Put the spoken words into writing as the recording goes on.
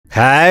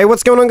Hey,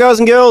 what's going on, guys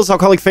and girls?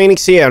 Alcoholic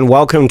Phoenix here, and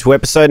welcome to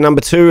episode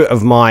number 2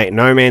 of my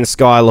No Man's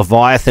Sky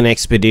Leviathan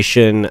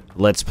Expedition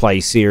Let's Play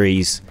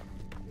series.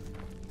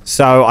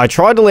 So, I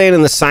tried to land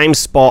in the same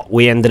spot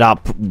we ended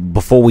up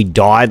before we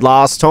died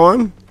last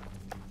time.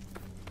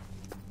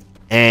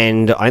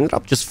 And I ended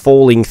up just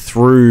falling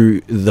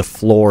through the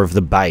floor of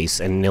the base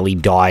and nearly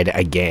died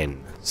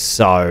again.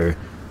 So,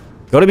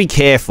 gotta be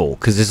careful,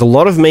 because there's a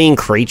lot of mean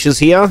creatures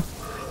here,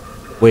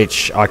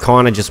 which I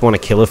kind of just want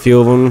to kill a few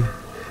of them.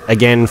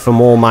 Again, for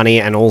more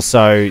money, and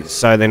also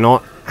so they're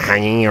not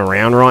hanging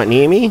around right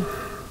near me.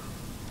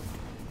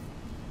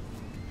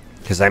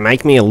 Because they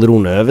make me a little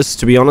nervous,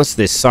 to be honest.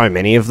 There's so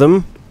many of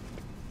them.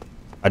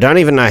 I don't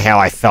even know how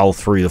I fell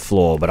through the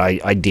floor, but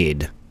I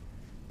did.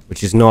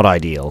 Which is not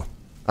ideal.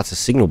 That's a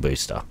signal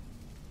booster.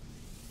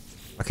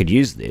 I could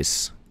use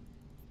this.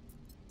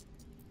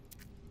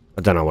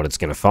 I don't know what it's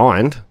going to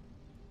find.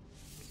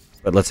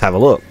 But let's have a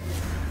look.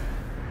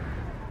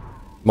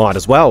 Might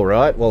as well,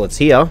 right? Well, it's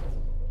here.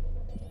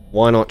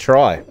 Why not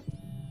try?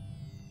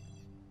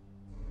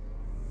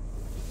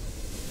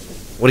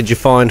 What did you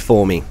find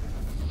for me?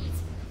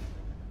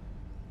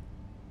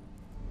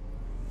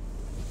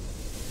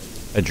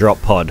 A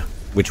drop pod,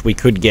 which we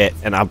could get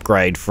an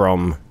upgrade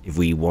from if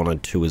we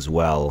wanted to as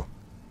well.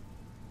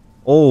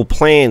 All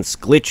plants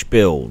glitch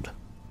build.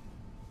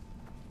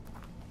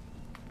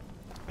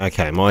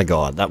 Okay, my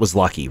god, that was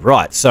lucky.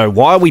 Right, so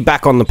why are we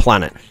back on the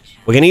planet?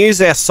 We're going to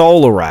use our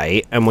solar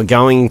array, and we're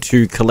going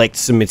to collect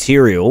some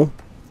material.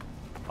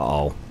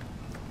 Uh-oh.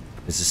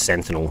 There's a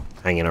sentinel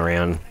hanging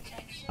around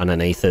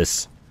underneath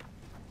us.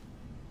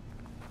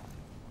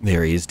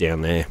 There he is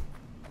down there.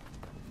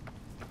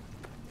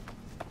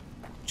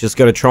 Just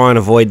got to try and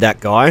avoid that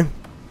guy.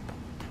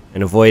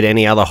 And avoid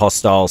any other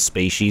hostile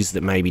species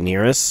that may be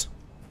near us.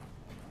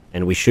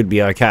 And we should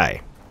be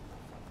okay.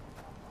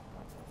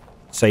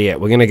 So yeah,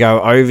 we're going to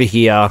go over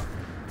here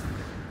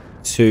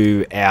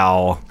to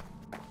our...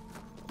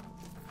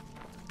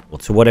 well,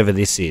 to whatever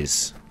this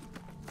is.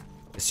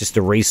 It's just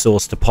a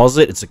resource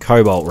deposit. It's a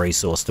cobalt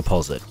resource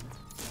deposit.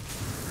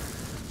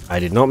 I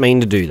did not mean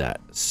to do that.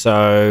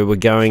 So we're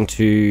going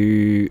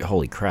to...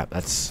 holy crap,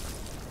 that's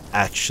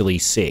actually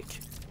sick.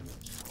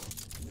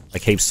 I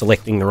keep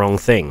selecting the wrong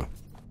thing.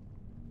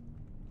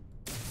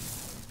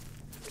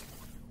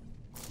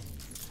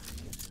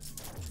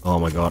 Oh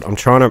my god, I'm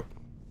trying to...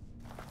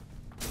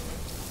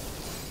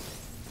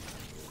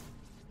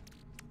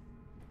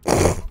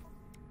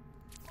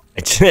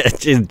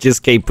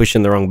 just keep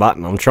pushing the wrong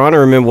button. I'm trying to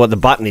remember what the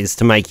button is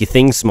to make your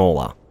thing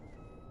smaller.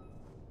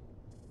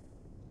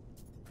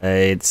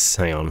 It's...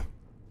 hang on.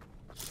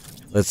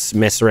 Let's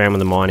mess around with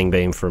the mining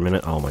beam for a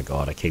minute. Oh my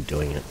god, I keep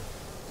doing it.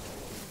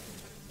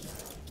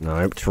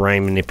 Nope,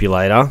 terrain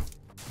manipulator.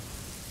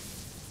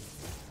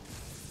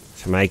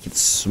 To make it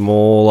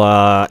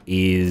smaller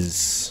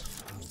is...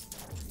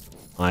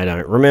 I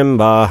don't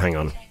remember. Hang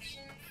on.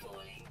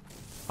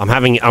 I'm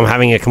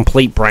having a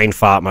complete brain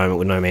fart moment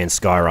with No Man's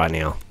Sky right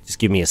now. Just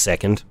give me a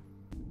second.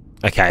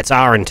 Okay, it's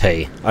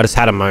R&T. I just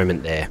had a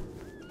moment there.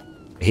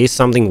 Here's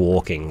something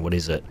walking. What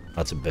is it?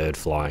 That's a bird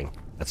flying.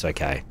 That's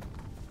okay.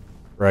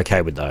 We're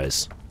okay with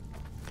those.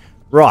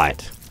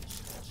 Right.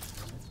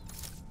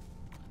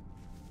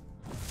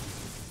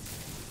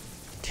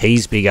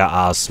 T's bigger,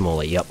 R's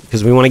smaller. Yep.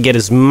 Because we want to get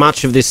as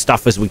much of this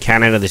stuff as we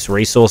can out of this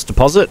resource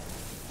deposit.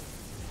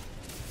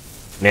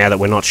 Now that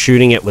we're not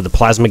shooting it with a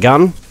plasma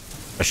gun,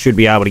 I should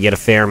be able to get a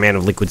fair amount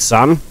of liquid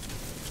sun.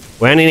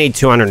 We only need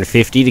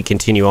 250 to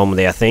continue on with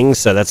our things,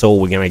 so that's all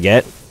we're going to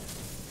get.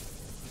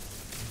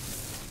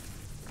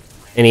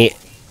 Any...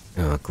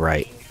 oh,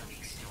 great.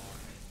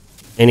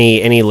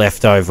 Any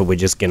leftover we're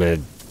just going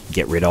to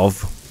get rid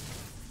of.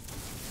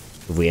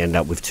 If we end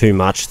up with too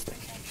much.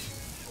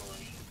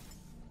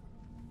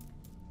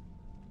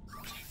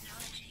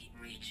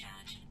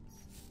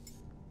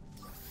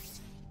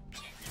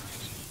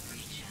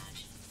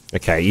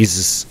 Okay, it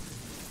uses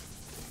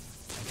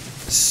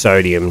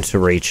sodium to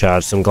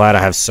recharge, so I'm glad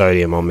I have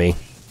sodium on me.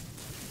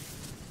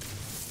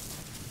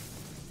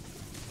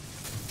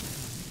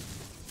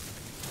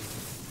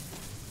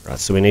 Right,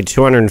 so we need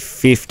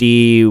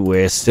 250,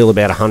 we're still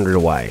about 100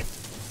 away.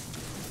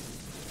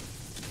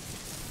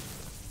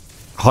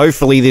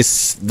 Hopefully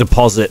this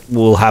deposit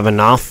will have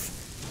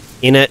enough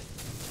in it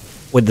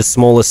with the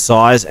smallest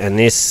size, and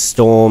this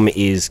storm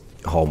is...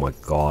 oh my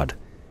god.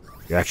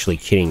 You're actually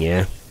kidding,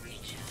 yeah?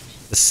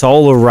 The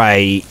solar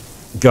array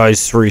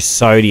goes through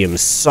sodium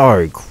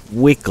so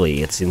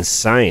quickly, it's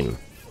insane.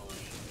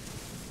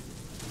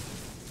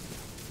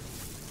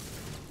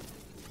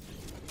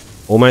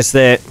 Almost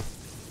there.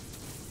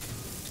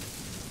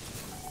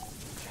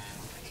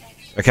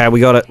 Okay,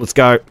 we got it. Let's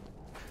go.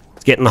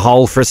 Let's get in the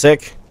hole for a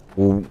sec.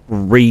 We'll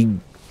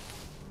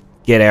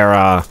get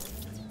our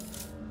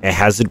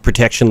hazard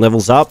protection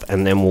levels up,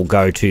 and then we'll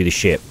go to the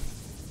ship.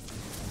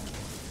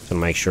 So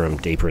make sure I'm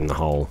deeper in the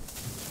hole.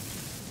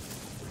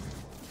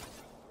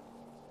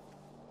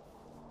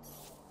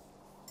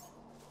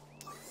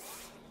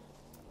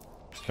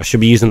 I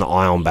should be using the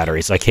ion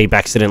batteries. I keep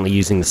accidentally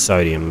using the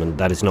sodium, and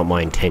that is not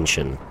my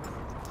intention.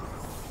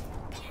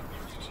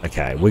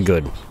 Okay, we're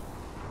good.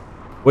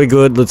 We're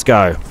good, let's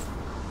go.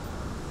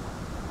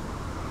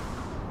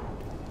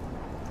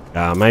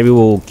 Maybe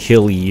we'll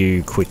kill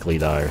you quickly,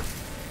 though.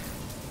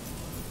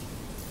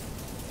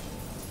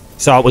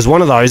 So it was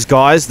one of those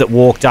guys that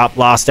walked up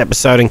last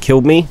episode and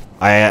killed me.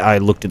 I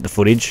looked at the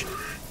footage.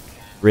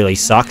 Really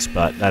sucks,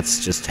 but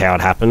that's just how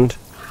it happened.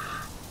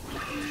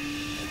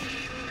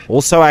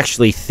 Also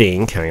actually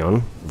think, hang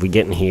on, if we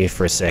get in here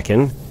for a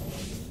second,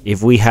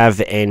 if we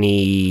have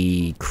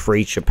any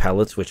creature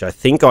pellets, which I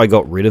think I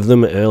got rid of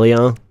them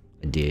earlier.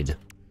 I did.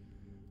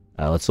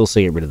 Let's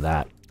also get rid of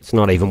that. It's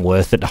not even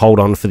worth it to hold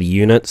on for the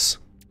units.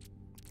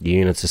 The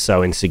units are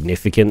so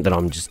insignificant that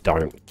I just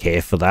don't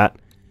care for that.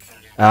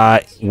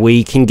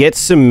 We can get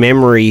some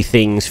memory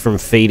things from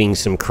feeding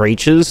some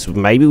creatures.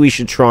 Maybe we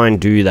should try and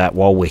do that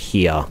while we're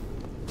here.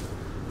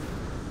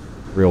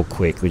 Real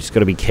quick, we just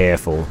got to be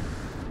careful.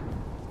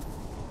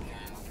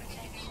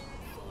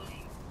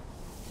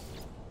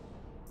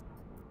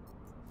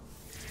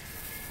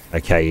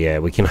 Okay, yeah,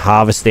 we can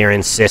harvest their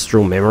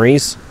ancestral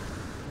memories.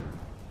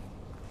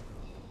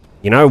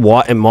 You know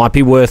what? It might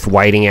be worth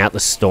waiting out the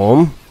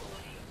storm.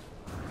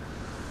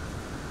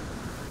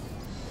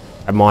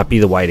 That might be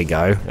the way to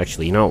go.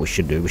 Actually, you know what we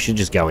should do? We should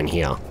just go in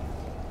here.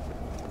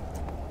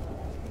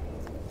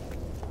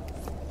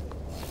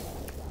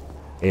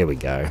 There we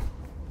go.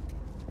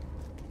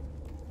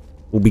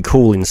 We'll be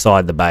cool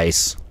inside the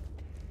base.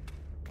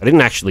 I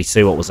didn't actually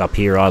see what was up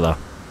here either.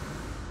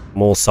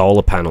 More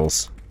solar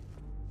panels.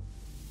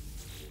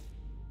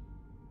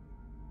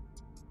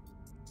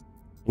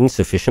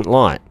 Insufficient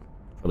light.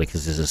 Probably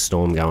because there's a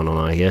storm going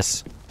on, I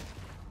guess.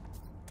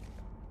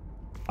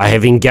 I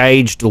have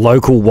engaged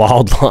local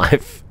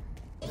wildlife.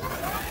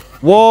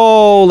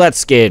 Whoa, that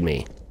scared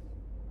me.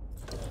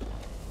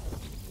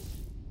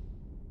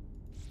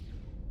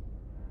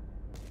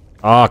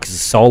 Oh, because the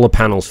solar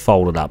panels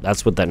folded up.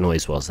 That's what that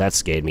noise was. That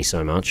scared me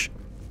so much.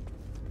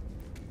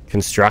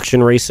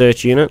 Construction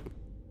research unit.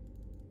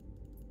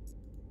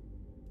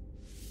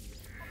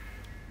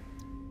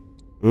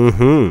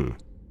 Mm-hmm.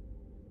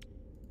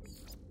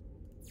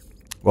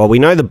 Well, we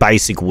know the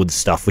basic wood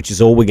stuff, which is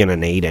all we're going to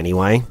need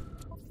anyway.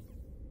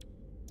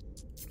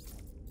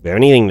 Is there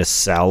anything to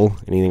sell?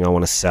 Anything I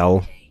want to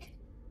sell?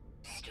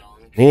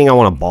 Anything I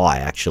want to buy,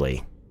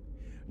 actually?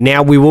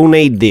 Now, we will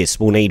need this.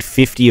 We'll need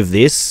 50 of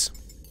this.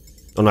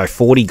 Oh, no,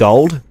 40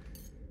 gold.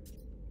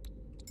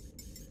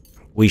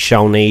 We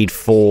shall need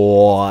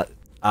for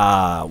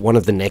one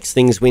of the next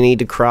things we need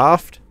to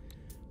craft.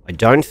 I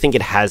don't think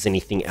it has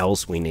anything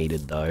else we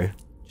needed, though.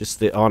 Just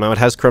the... Oh, no, it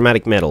has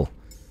chromatic metal.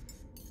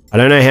 I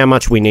don't know how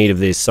much we need of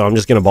this, so I'm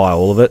just going to buy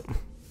all of it.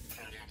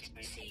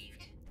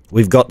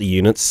 We've got the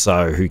units,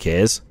 so who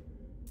cares?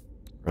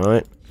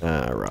 Right?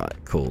 Right,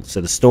 cool.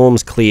 So the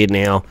storm's cleared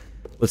now.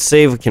 Let's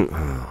see if we can...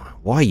 Oh,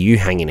 why are you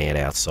hanging out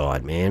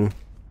outside, man?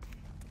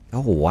 Go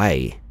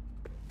away.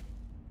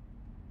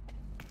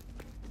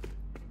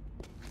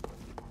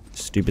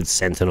 Stupid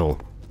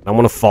sentinel. I don't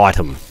want to fight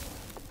them.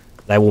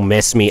 They will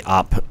mess me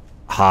up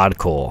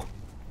hardcore.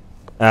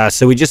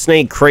 So we just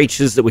need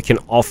creatures that we can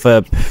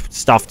offer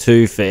stuff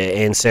to for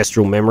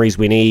ancestral memories.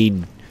 We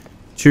need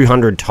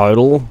 200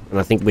 total, and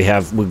I think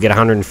we'll get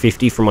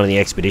 150 from one of the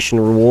expedition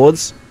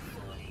rewards.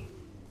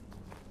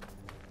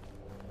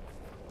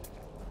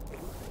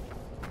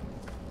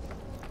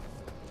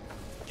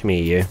 Come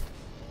here, you.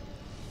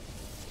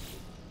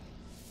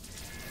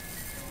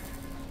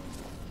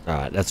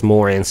 Alright, that's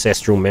more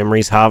ancestral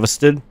memories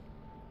harvested.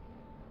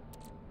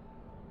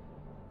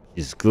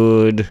 Is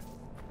good.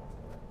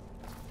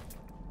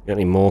 Got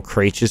any more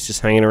creatures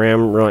just hanging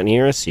around right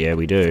near us? Yeah,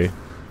 we do.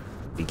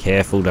 Be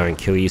careful, don't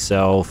kill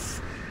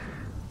yourself.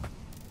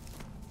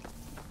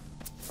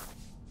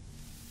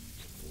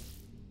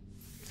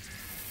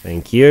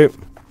 Thank you.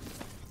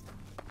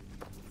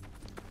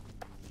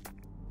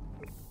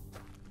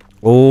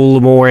 All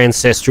the more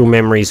ancestral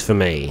memories for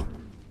me.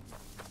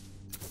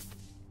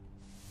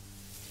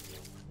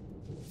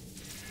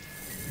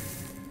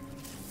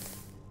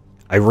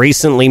 I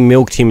recently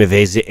milked him of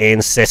his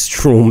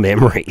ancestral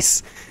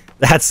memories.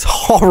 That's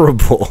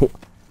horrible.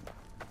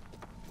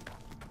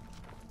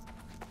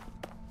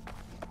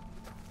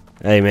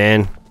 Hey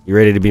man, you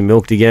ready to be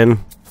milked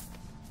again?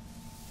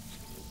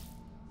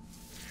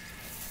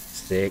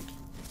 Sick.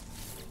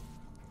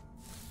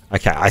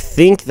 Okay, I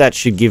think that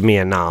should give me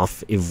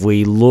enough. If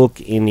we look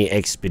in the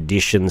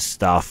expedition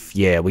stuff,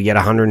 yeah, we get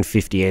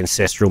 150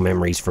 ancestral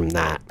memories from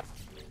that.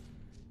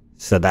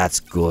 So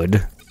that's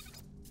good.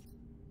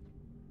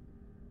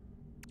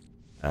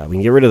 We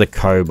can get rid of the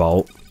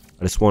cobalt.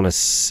 I just want to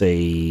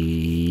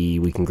see...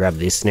 We can grab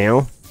this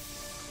now.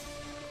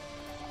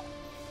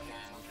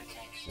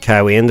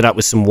 Okay, we ended up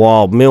with some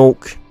wild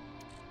milk.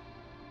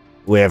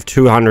 We have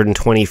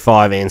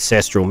 225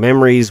 ancestral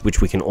memories,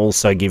 which we can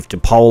also give to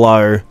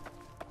Polo.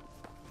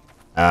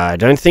 I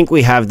don't think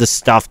we have the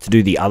stuff to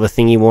do the other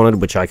thing he wanted,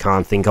 which I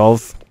can't think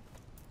of.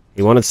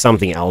 He wanted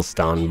something else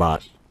done,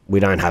 but we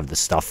don't have the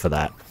stuff for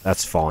that.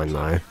 That's fine,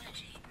 though.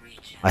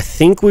 I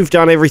think we've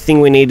done everything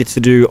we needed to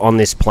do on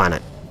this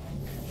planet.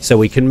 So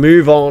we can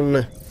move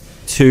on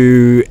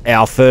to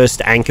our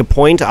first anchor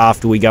point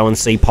after we go and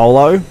see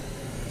Polo.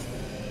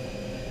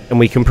 And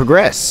we can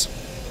progress.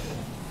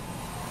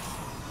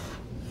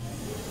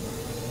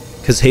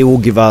 Because he will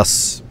give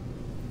us,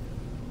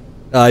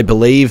 I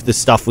believe, the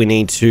stuff we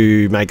need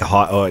to make the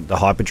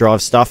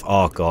hyperdrive stuff.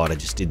 Oh god, I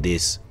just did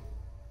this.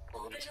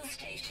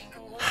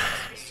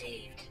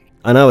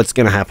 I know it's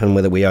going to happen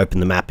whether we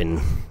open the map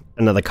in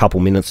another couple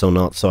minutes or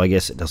not, so I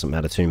guess it doesn't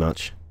matter too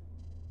much.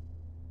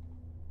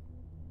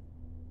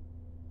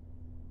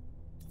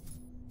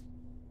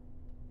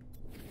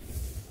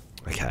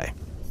 Okay.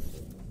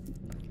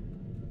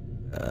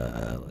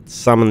 Let's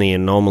summon the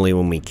anomaly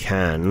when we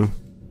can.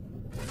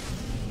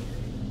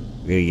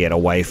 We're gonna get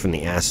away from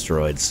the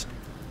asteroids,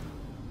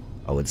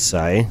 I would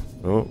say.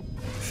 Oh,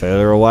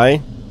 further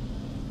away.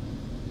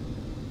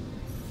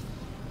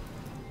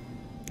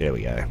 There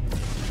we go.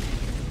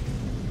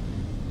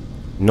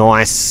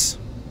 Nice.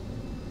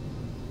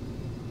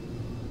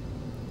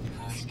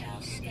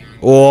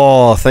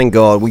 Oh, thank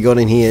God we got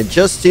in here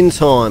just in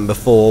time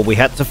before we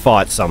had to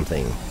fight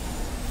something.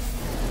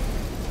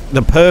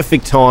 The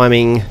perfect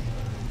timing.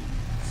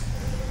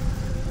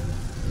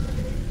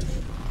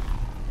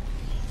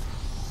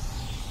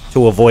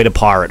 To avoid a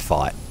pirate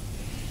fight.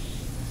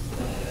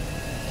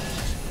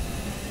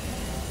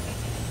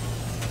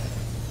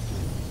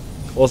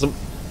 Awesome.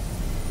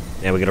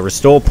 Now we got a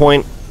restore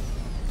point.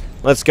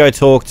 Let's go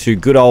talk to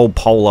good old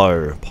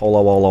Polo.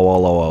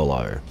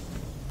 Polo.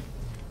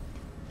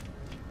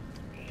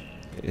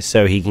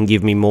 So he can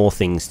give me more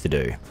things to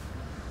do.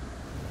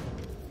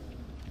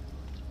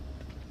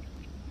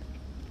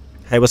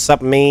 Hey, what's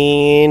up,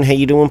 man? How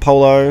you doing,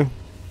 Polo?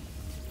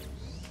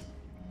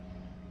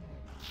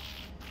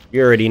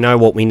 You already know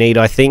what we need,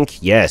 I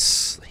think.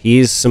 Yes.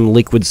 Here's some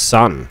liquid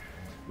sun.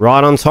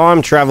 Right on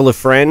time, traveler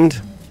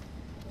friend.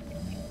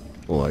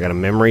 Oh, I got a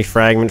memory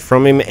fragment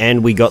from him,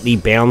 and we got the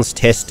bounds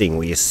testing.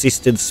 We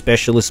assisted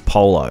Specialist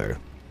Polo.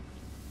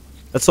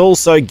 Let's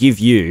also give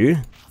you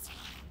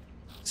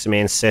some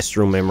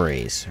ancestral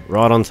memories.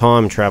 Right on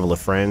time, traveler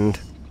friend.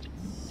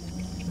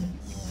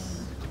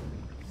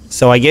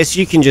 So I guess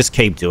you can just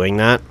keep doing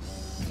that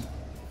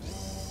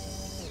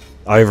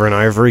over and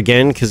over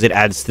again, because it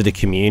adds to the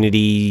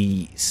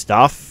community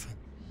stuff.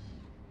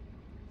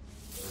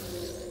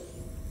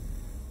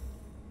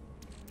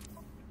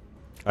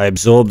 I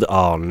absorbed...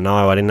 Oh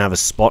no, I didn't have a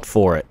spot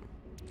for it.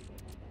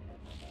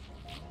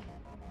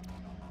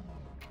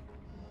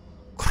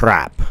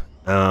 Crap.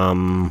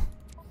 Oh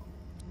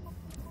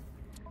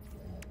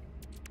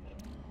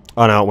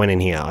no, it went in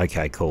here.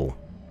 Okay, cool.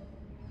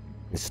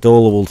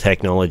 Installable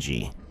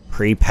technology.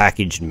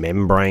 Pre-packaged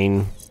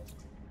membrane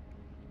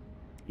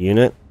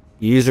unit.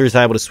 User is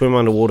able to swim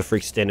underwater for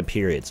extended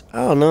periods.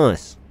 Oh,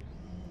 nice.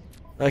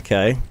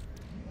 Okay.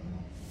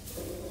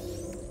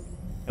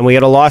 And we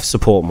got a life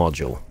support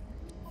module.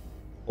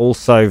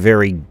 Also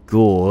very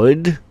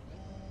good.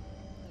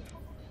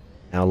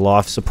 Our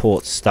life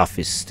support stuff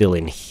is still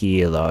in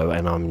here, though,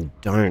 and I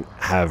don't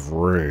have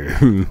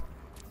room.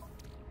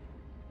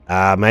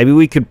 Maybe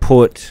we could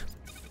put...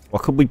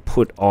 What could we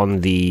put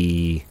on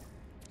the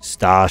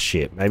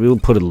starship? Maybe we'll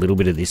put a little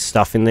bit of this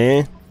stuff in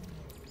there.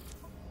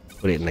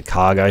 Put it in the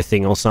cargo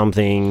thing or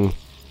something.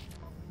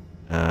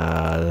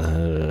 God.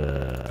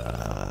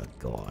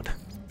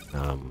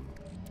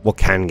 What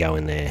can go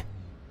in there?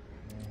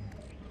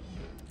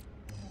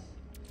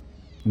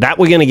 That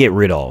we're going to get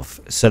rid of.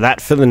 So that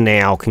for the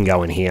now can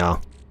go in here.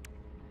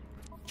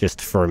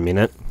 Just for a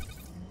minute.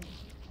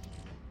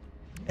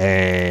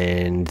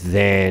 And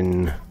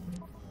then...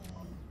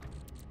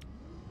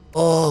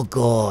 Oh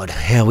God,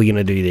 how are we going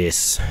to do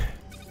this?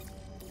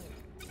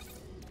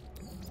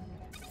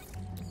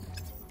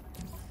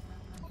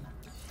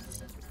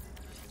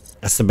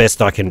 That's the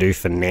best I can do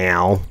for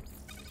now.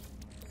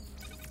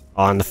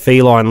 Oh, and the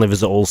feline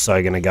livers are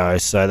also going to go,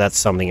 so that's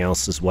something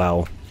else as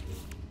well.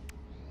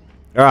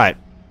 Alright.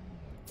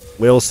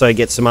 We also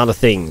get some other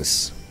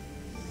things.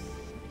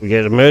 We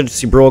get an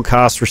emergency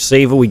broadcast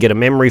receiver, we get a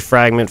memory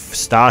fragment for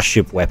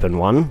Starship Weapon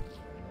 1.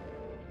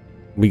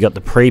 We got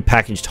the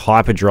pre-packaged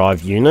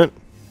hyperdrive unit,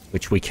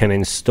 which we can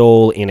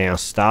install in our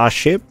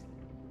Starship.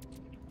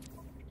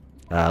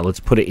 Let's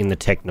put it in the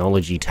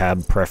technology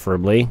tab,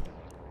 preferably.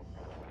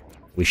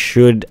 We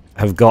should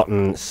have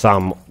gotten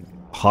some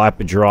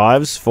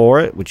hyperdrives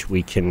for it, which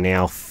we can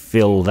now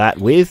fill that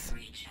with.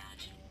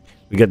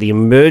 We got the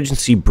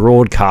emergency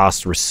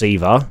broadcast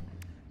receiver,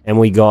 and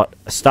we got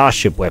a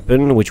Starship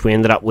weapon, which we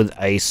ended up with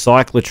a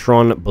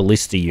cyclotron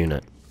ballista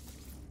unit.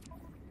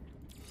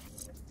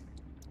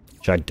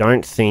 Which I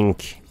don't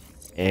think,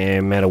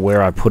 no matter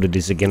where I put it,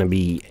 is it going to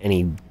be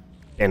any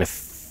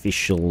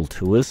beneficial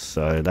to us,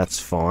 so that's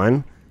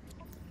fine.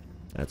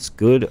 That's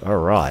good.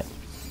 Alright.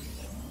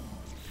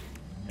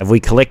 Have we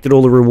collected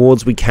all the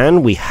rewards we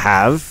can? We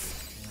have.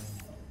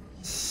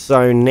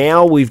 So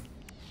now we've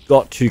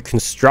got to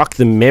construct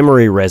the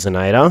memory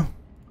resonator.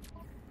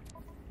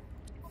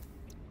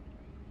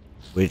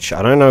 Which,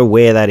 I don't know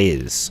where that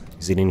is.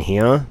 Is it in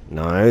here?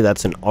 No,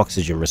 that's an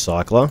oxygen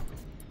recycler.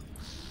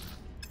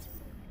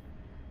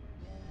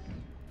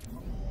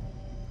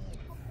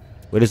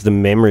 Where does the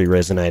memory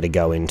resonator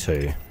go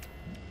into?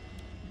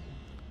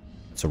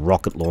 It's a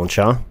rocket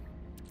launcher.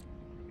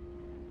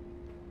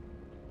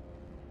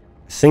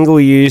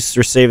 Single-use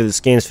receiver that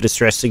scans for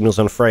distress signals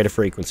on freighter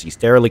frequencies.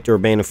 Derelict or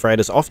abandoned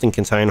freighters often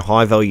contain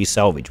high-value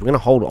salvage. We're going to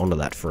hold on to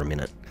that for a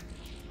minute.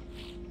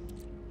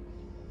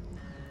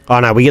 Oh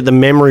no, we get the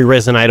memory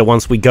resonator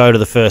once we go to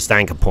the first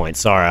anchor point.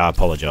 Sorry, I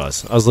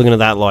apologize. I was looking at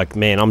that like,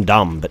 man, I'm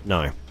dumb, but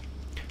no.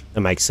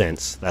 That makes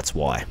sense. That's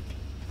why.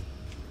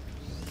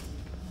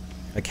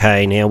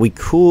 Okay, now we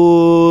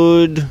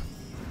could...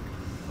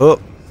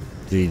 Oh,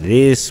 do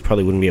this.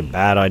 Probably wouldn't be a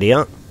bad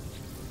idea.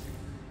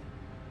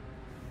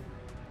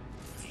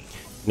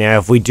 Now,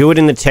 if we do it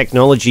in the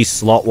technology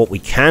slot, what we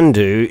can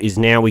do is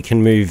now we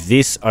can move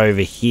this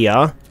over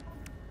here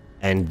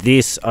and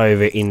this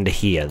over into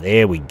here.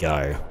 There we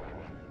go.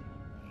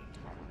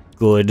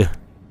 Good.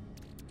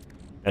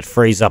 That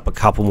frees up a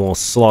couple more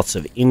slots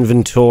of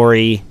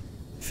inventory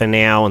for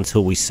now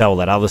until we sell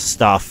that other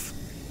stuff,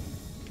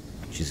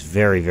 which is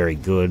very, very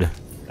good.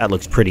 That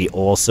looks pretty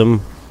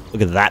awesome.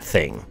 Look at that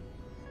thing.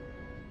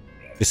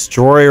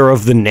 Destroyer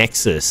of the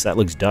Nexus. That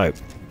looks dope.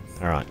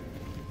 Alright.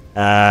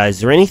 Is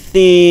there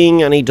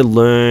anything I need to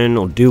learn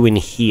or do in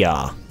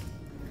here?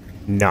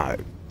 No.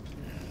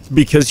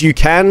 Because you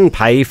can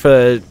pay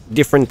for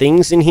different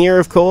things in here,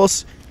 of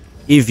course,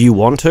 if you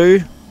want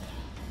to.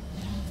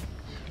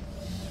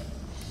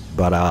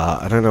 But,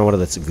 I don't know whether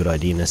that's a good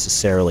idea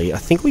necessarily. I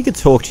think we could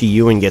talk to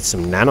you and get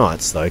some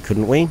nanites, though,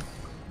 couldn't we?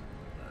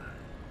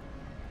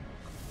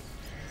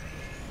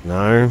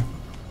 No?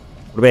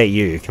 What about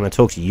you? Can I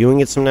talk to you and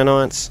get some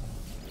nanites?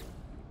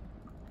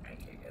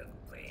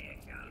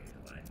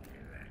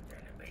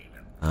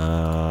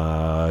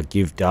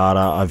 Give data.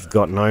 I've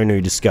got no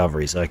new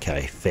discoveries.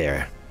 Okay,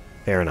 fair.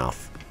 Fair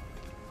enough.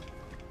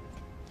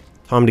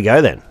 Time to go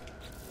then.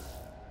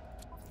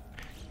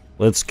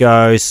 Let's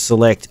go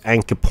select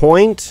anchor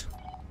point.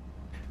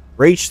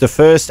 Reach the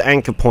first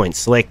anchor point.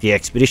 Select the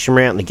expedition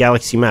route in the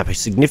galaxy map. A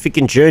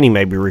significant journey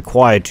may be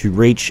required to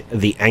reach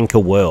the anchor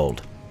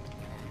world.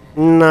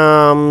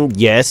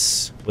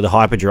 Yes. With a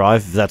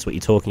hyperdrive, if that's what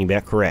you're talking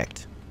about,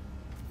 correct.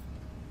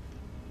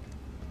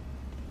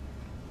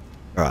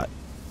 Alright.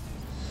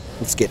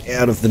 Let's get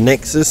out of the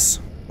Nexus,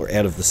 or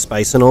out of the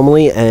space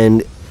anomaly,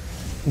 and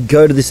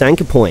go to this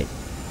anchor point.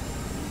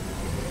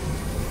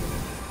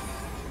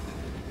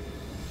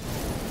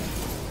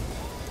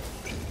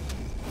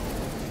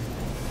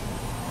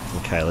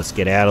 Okay, let's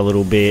get out a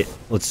little bit.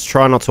 Let's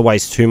try not to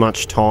waste too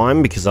much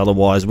time, because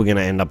otherwise we're going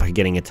to end up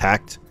getting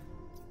attacked.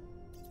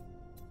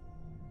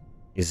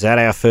 Is that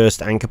our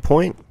first anchor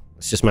point?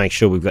 Let's just make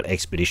sure we've got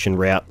expedition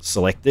route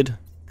selected.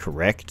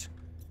 Correct.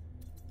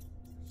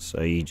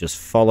 So you just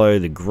follow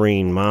the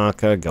green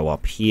marker, go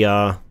up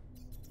here.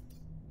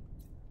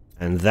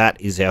 And that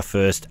is our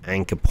first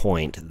anchor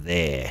point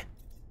there.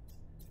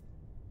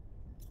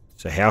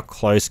 So how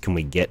close can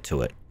we get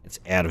to it? It's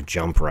out of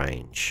jump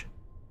range.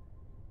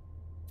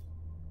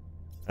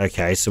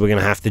 Okay, so we're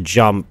going to have to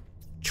jump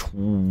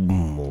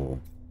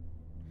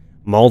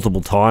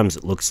multiple times,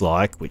 it looks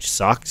like, which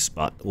sucks,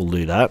 but we'll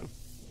do that.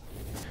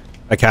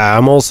 Okay,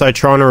 I'm also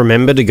trying to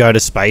remember to go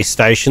to space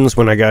stations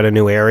when I go to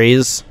new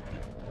areas.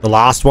 The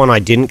last one I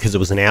didn't because it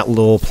was an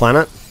outlaw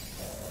planet.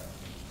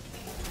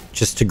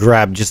 Just to go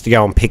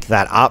and pick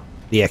that up.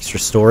 The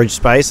extra storage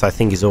space I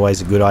think is always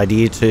a good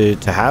idea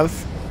to have.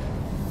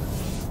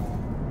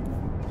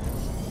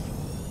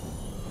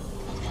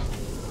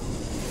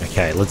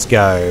 Okay, let's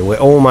go. We're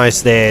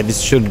almost there.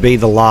 This should be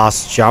the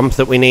last jump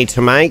that we need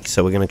to make.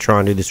 So we're going to try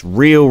and do this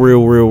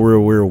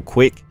real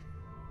quick.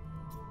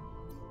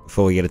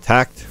 Before we get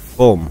attacked.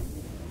 Boom.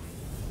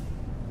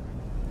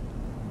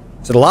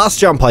 So the last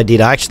jump I did,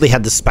 I actually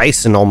had the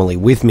space anomaly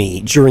with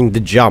me during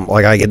the jump.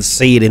 Like, I could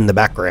see it in the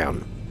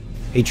background.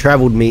 He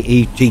travelled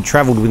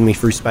with me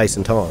through space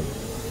and time.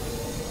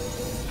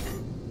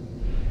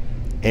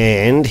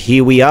 And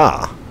here we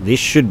are.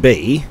 This should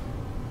be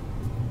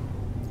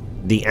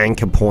the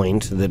anchor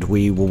point that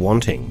we were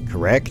wanting,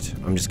 correct?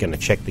 I'm just going to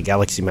check the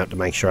galaxy map to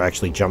make sure I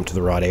actually jump to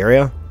the right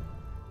area.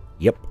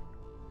 Yep.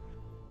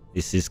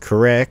 This is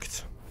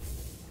correct.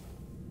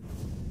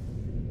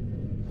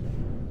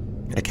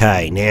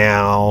 Okay,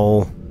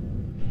 now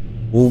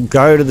we'll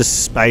go to the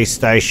space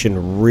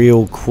station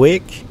real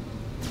quick.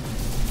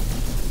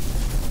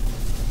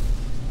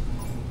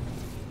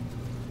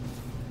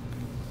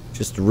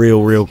 Just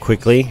real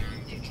quickly.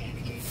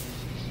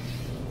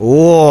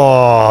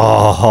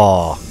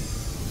 Whoa!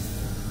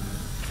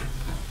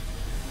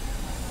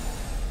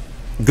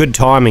 Good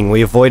timing,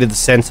 we avoided the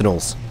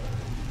Sentinels.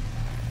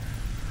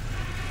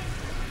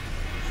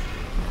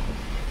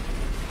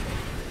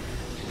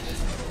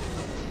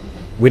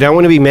 We don't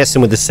want to be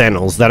messing with the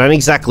Sentinels. They don't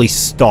exactly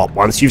stop.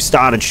 Once you've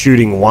started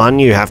shooting one,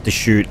 you have to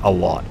shoot a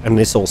lot. And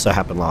this also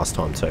happened last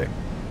time too.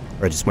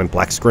 Or I just went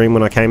black screen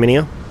when I came in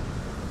here.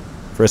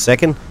 For a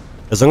second.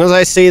 As long as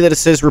I see that it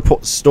says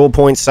store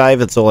point save,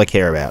 that's all I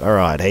care about.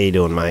 Alright, how you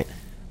doing, mate?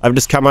 I've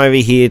just come over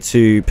here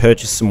to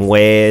purchase some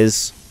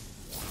wares.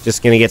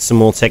 Just gonna get some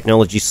more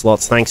technology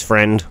slots. Thanks,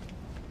 friend.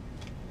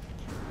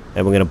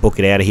 And we're going to book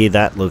it out of here.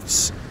 That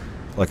looks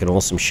like an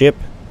awesome ship.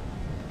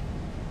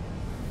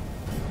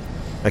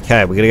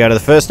 Okay, we're going to go to the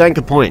first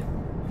anchor point.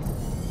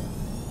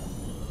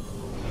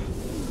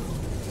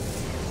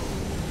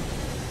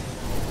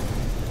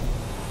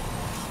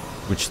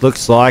 Which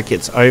looks like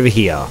it's over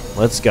here.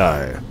 Let's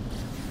go.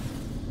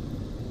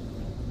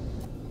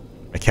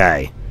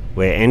 Okay,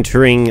 we're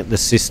entering the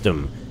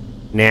system.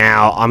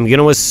 Now, I'm going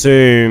to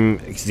assume...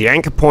 because the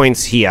anchor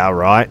point's here,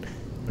 right?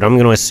 But I'm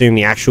going to assume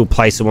the actual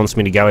place it wants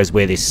me to go is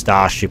where this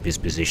starship is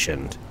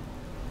positioned.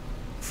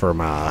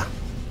 From,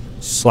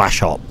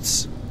 Slash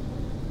Hops.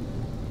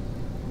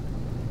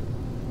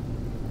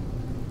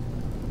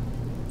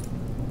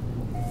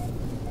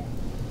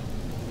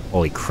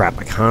 Holy crap,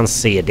 I can't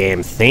see a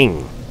damn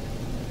thing.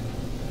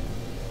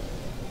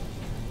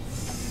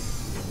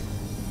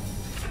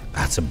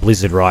 That's a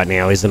blizzard right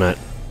now, isn't it?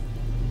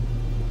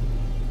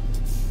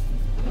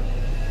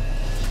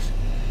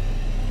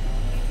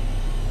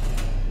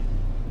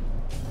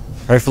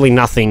 Hopefully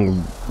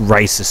nothing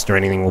racist or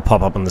anything will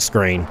pop up on the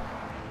screen.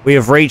 We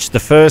have reached the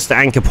first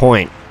anchor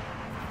point.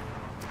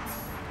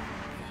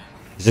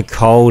 Is it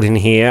cold in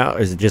here, or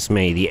is it just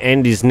me? The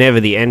end is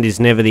never the end is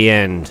never the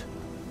end.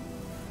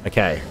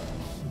 Okay.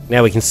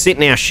 Now we can sit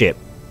in our ship.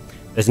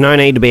 There's no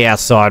need to be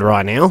outside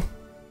right now.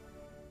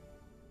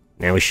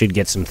 Now we should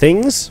get some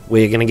things.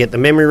 We're going to get the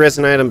memory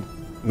resonator,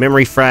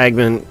 memory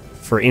fragment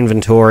for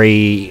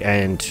inventory,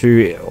 and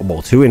two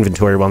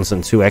inventory ones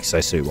and 2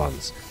 exosuit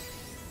ones.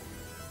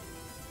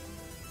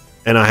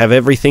 And I have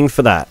everything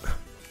for that.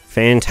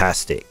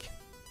 Fantastic.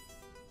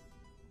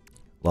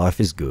 Life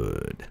is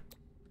good.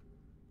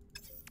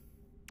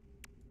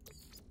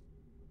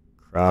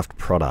 Craft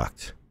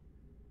product.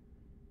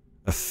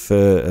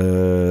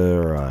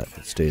 Right,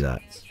 let's do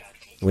that.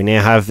 We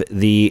now have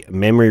the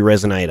memory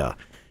resonator.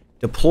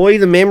 Deploy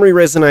the memory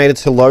resonator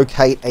to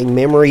locate a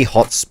memory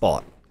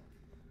hotspot.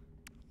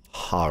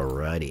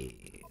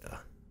 Alrighty.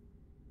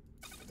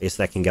 Guess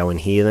that can go in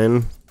here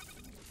then.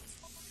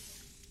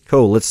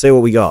 Cool, let's see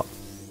what we got.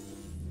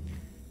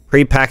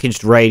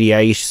 Prepackaged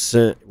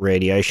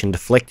radiation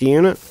deflector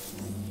unit.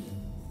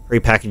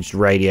 Prepackaged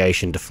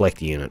radiation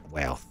deflector unit.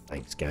 Wow,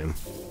 thanks game.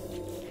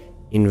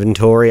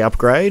 Inventory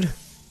upgrade.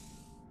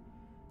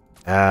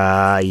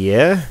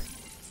 Yeah.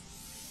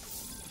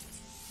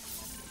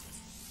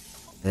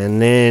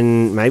 And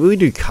then maybe we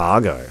do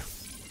cargo.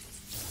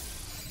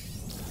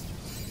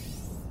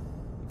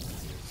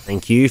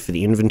 Thank you for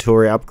the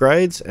inventory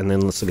upgrades. And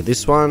then let's look at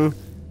this one.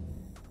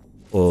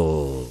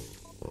 Oh.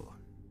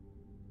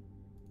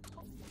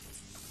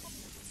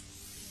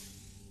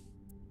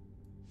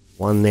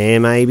 One there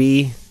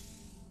maybe.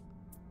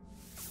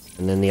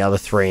 And then the other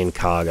 3 in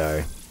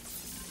cargo.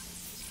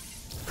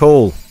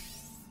 Cool.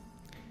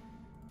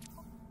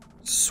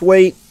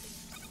 Sweet.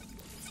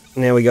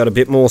 Now we got a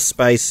bit more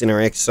space in our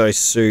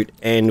exosuit,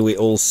 and we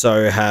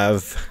also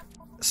have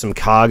some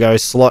cargo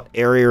slot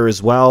area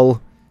as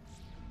well.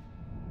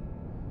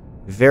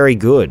 Very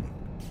good.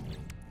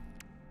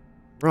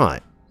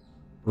 Right.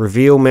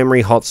 Reveal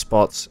memory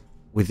hotspots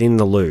within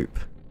the loop.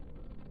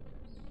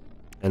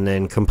 And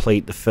then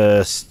complete the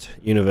first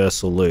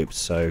universal loop.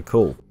 So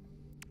cool.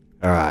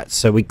 Alright,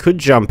 so we could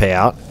jump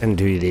out and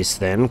do this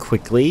then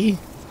quickly.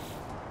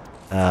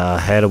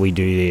 How do we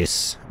do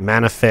this?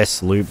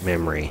 Manifest loop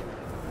memory.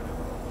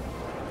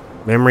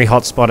 Memory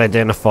hotspot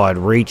identified.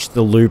 Reach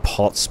the loop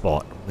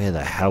hotspot. Where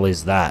the hell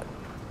is that?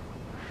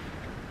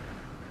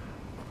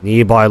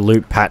 Nearby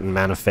loop pattern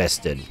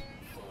manifested.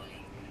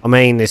 I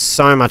mean, there's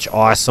so much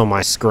ice on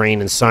my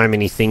screen and so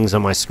many things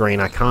on my screen,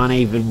 I can't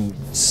even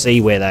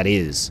see where that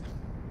is.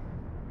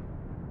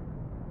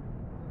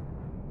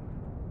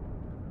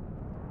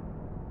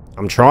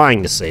 I'm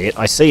trying to see it.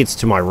 I see it's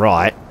to my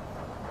right.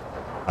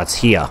 That's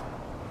here.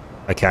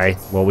 Okay,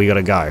 well, we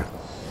gotta go.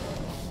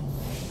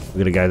 We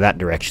gotta go that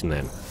direction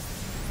then.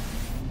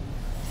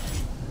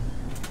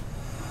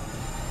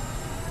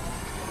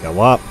 Go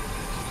up.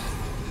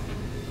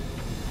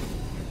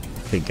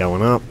 Keep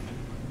going up.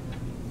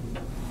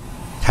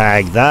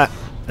 Tag that,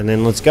 and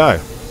then let's go.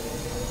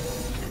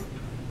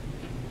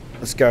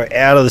 Let's go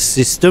out of the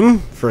system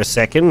for a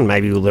second.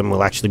 Maybe then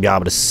we'll actually be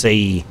able to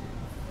see,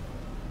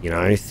 you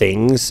know,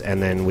 things,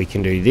 and then we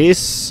can do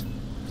this.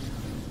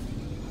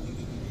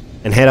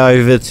 And head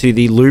over to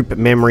the loop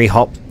memory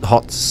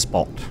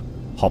hotspot.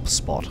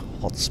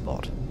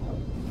 Hotspot.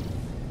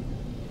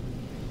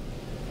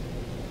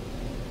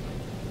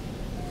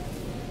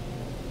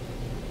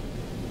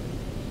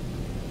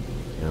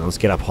 Now let's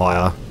get up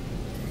higher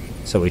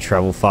so we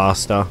travel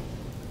faster.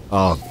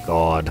 Oh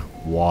god,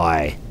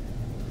 why?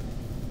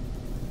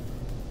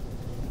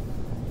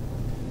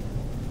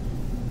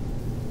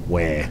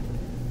 Where?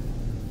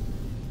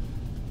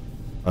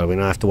 Oh, we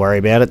don't have to worry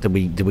about it.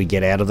 Did we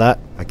get out of that?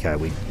 Okay,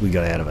 we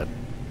got out of it.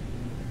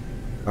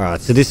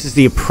 Alright, so this is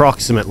the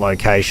approximate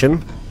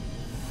location.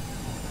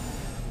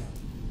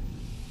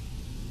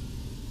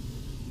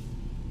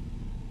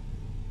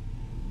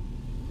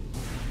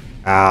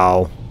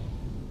 Ow.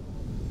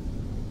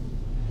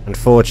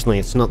 Unfortunately,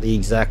 it's not the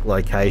exact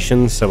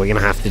location, so we're going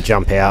to have to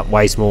jump out,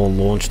 waste more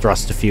launch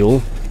thruster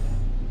fuel.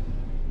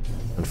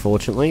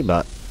 unfortunately,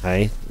 but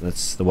hey,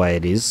 that's the way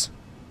it is.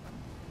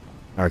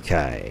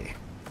 Okay.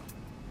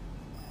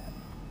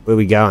 Where are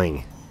we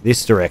going?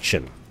 This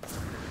direction.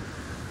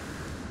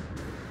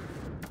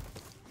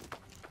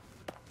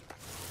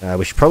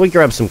 We should probably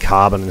grab some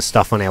carbon and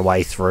stuff on our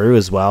way through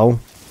as well.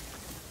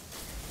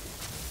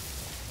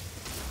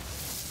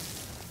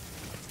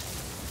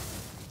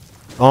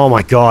 Oh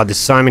my god, there's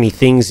so many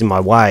things in my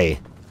way.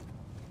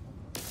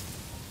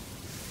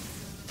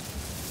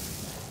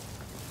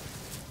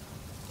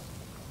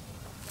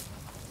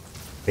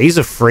 These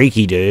are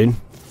freaky, dude.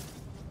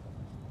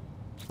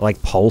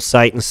 Like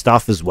pulsate and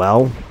stuff as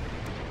well.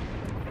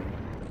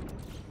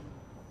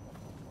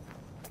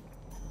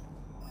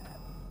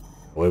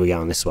 Where are we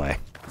going this way?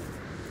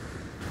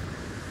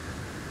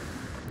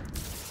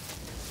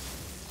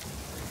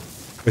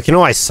 We can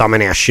always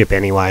summon our ship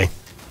anyway.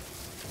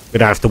 We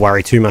don't have to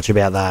worry too much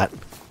about that.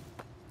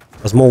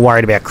 I was more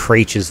worried about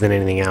creatures than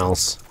anything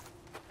else.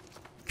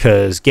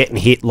 Because getting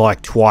hit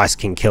like twice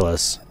can kill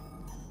us.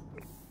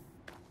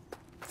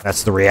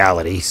 That's the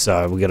reality,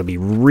 so we got to be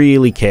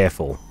really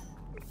careful.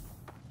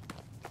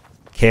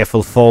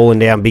 Careful falling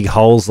down big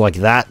holes like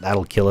that,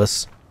 that'll kill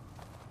us.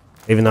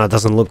 Even though it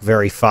doesn't look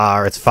very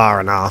far, it's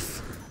far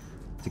enough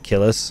to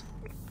kill us.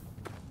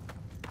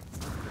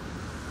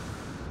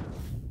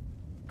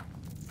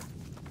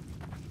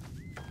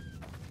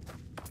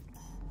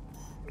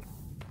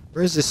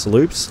 Where's this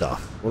loop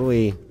stuff? What do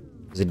we...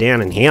 Is it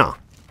down in here?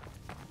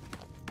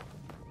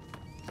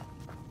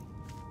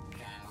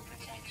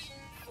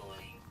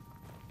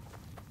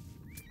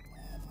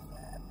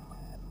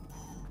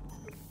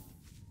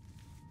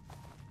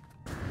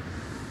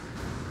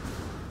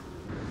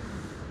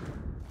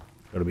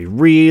 Gotta be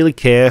really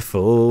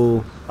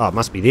careful. Oh, it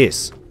must be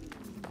this.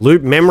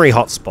 Loop memory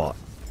hotspot.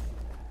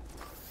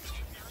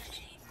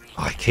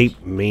 Oh, I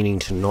keep meaning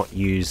to not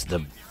use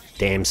the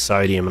damn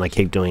sodium and I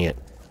keep doing it.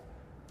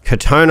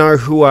 Kotono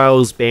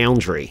Huao's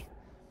boundary.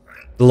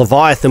 The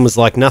Leviathan was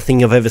like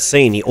nothing I've ever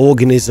seen. The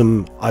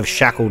organism I've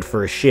shackled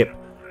for a ship.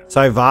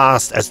 So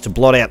vast as to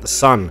blot out the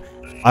sun.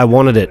 I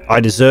wanted it. I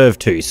deserve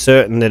to.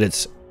 Certain that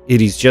it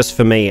is just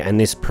for me and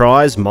this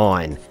prize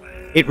mine.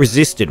 It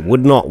resisted,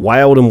 would not,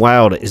 wailed and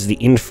wailed as the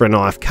infra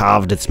knife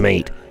carved its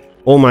meat.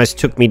 Almost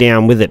took me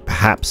down with it,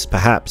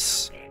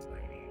 perhaps.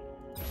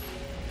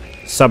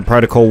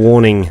 Sub-protocol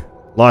warning.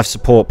 Life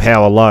support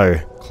power low.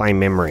 Claim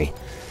memory.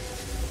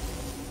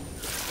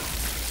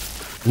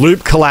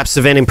 Loop collapse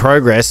event in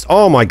progress.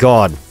 Oh my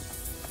god.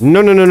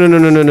 No. No, no, no, no,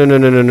 no, no, no, no,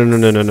 no, no, no,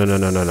 no, no, no, no,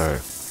 no, no, no.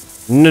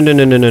 No, no,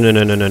 no, no, no, no,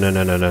 no, no, no,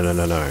 no, no, no, no,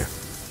 no, no.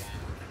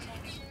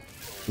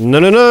 No,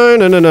 no, no,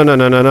 no, no, no, no,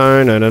 no,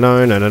 no, no, no,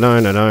 no, no, no,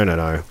 no, no, no,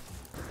 no.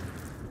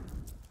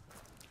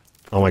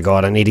 Oh my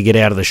god, I need to get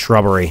out of the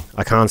shrubbery.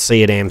 I can't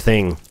see a damn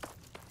thing.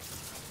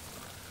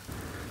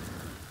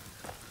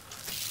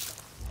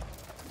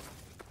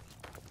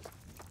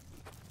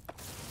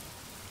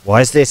 Why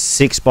is there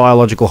 6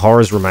 biological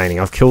horrors remaining?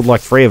 I've killed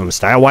like 3 of them.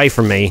 Stay away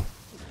from me.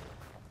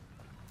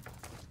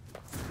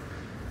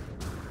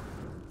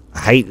 I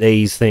hate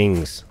these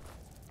things.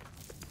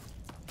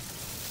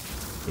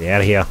 Get out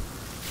of here.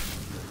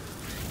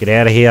 Get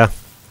out of here.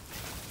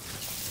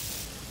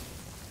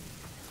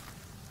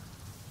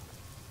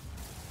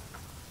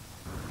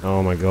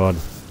 Oh my god.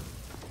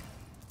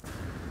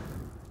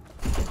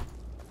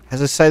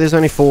 As I say, there's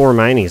only 4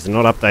 remaining. They're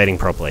not updating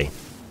properly.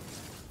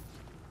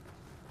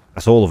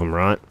 That's all of them,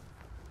 right?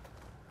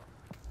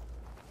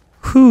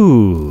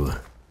 Whew.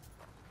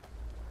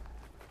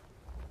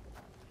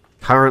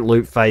 Current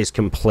loop phase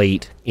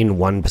complete in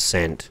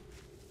 1%.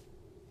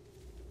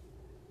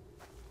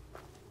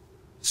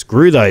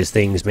 Screw those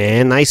things,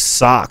 man. They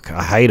suck.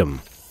 I hate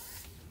them.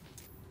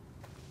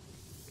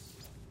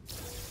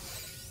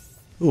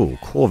 Ooh,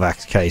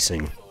 Korvax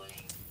casing.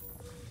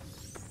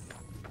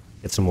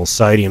 Get some more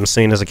sodium,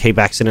 seeing as I keep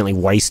accidentally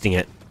wasting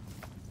it.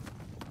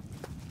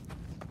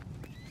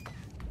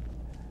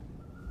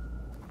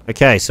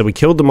 Okay, so we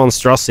killed the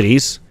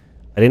monstrosities.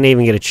 I didn't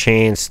even get a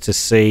chance to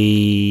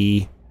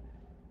see...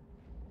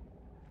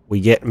 We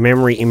get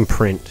memory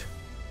imprint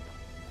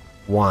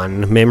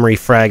 1, memory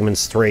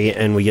fragments 3,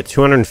 and we get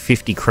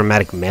 250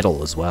 chromatic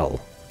metal as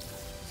well.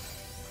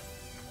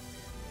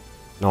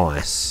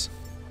 Nice.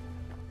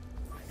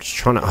 Just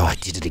trying to... Oh, I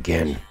did it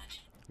again.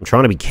 I'm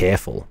trying to be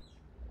careful.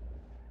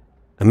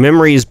 A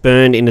memory is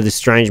burned into this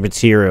strange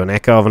material, an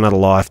echo of another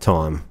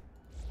lifetime.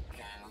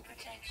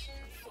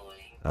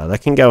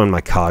 That can go in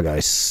my cargo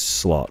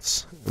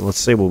slots. Let's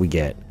see what we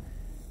get.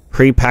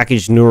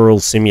 Pre-packaged neural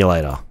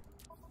simulator.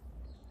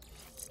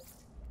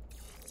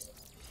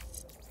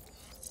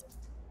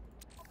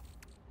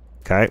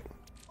 Okay.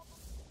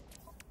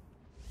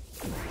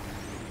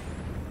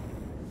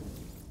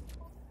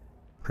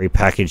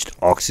 Pre-packaged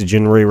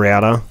oxygen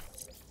rerouter.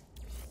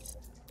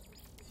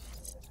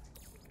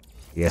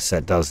 Yes,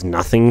 that does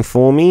nothing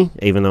for me,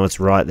 even though it's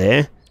right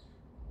there.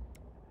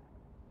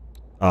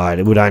 Alright,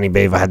 it would only be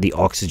if I had the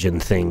oxygen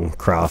thing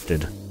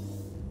crafted.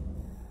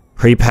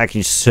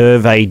 Pre-packaged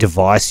survey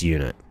device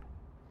unit.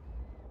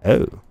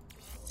 Oh.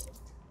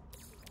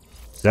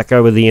 Does that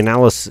go with the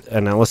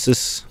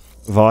analysis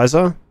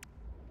visor?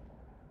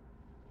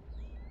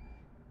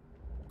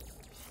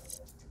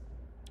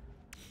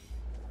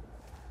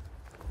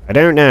 I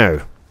don't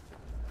know.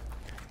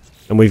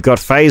 And we've got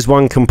phase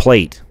 1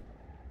 complete.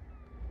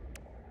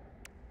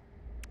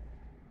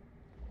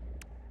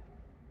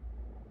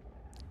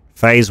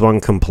 Phase 1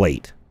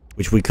 complete.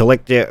 Which we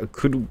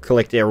could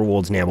collect our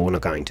rewards now, but we're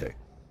not going to.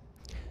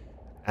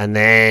 And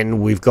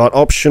then we've got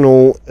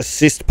optional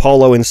assist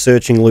Polo in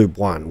searching loop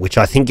 1, which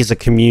I think is a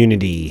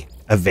community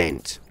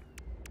event.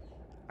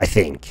 I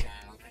think.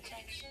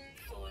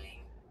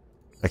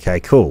 Okay,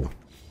 cool.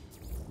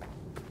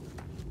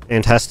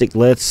 Fantastic.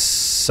 Let's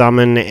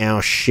summon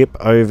our ship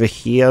over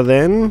here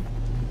then.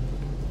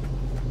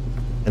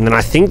 And then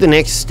I think the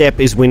next step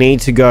is we need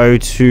to go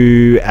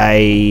to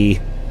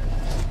a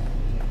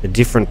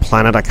different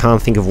planet. I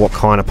can't think of what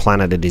kind of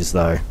planet it is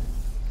though.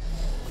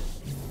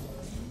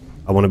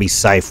 I want to be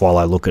safe while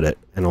I look at it.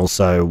 And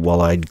also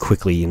while I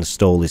quickly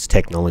install this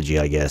technology,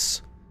 I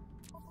guess.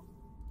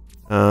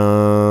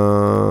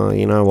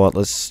 You know what?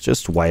 Let's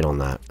just wait on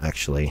that,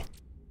 actually.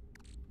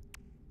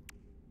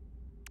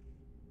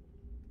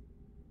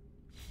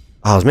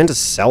 Oh, I was meant to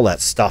sell that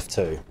stuff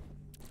too.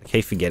 I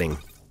keep forgetting.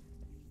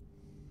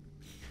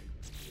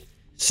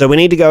 So we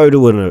need to go to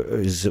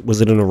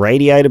was it an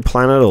irradiated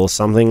planet or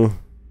something?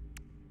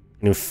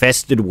 An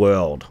infested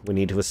world. We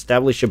need to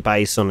establish a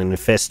base on an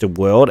infested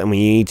world, and we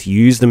need to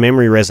use the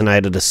memory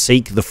resonator to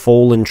seek the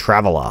fallen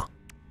traveler.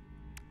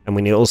 And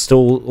we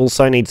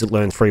also need to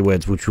learn 3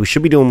 words, which we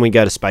should be doing when we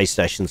go to space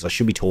stations. I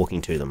should be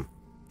talking to them.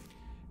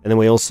 And then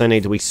we also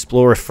need to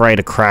explore a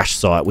freighter crash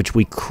site, which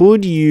we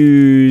could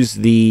use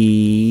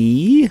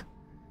the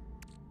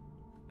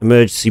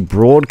emergency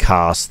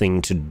broadcast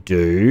thing to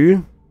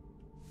do.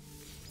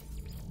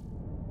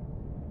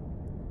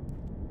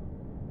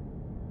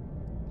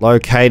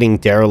 Locating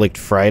derelict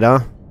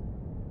freighter.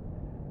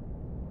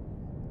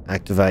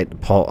 Activate the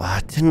pole.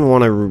 I didn't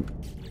want to...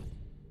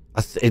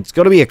 It's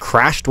got to be a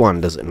crashed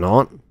one, does it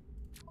not?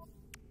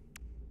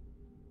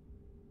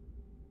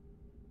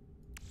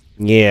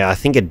 Yeah, I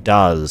think it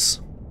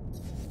does.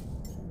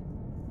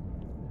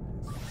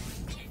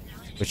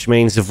 Which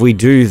means if we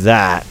do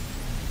that,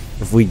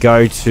 if we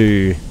go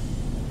to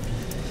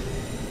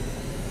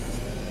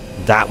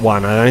that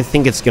one, I don't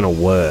think it's going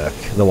to work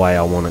the way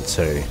I want it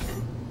to.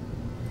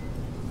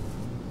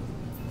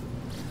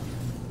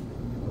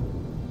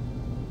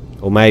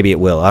 Or maybe it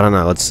will. I don't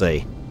know. Let's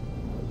see.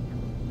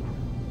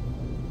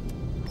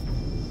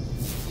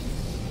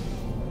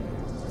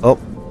 Oh.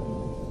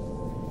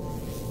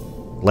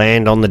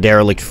 Land on the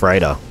derelict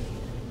freighter.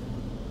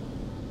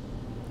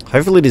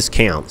 Hopefully this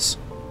counts.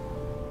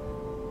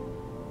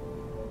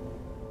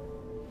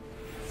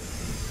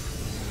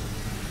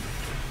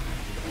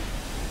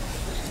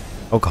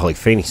 Alcoholic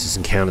Phoenix has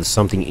encountered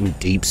something in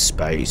deep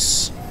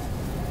space.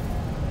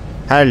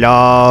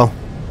 Hello.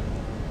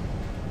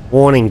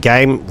 Warning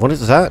game. What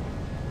is that?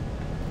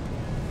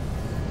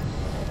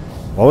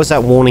 Why was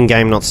that warning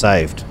game not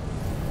saved?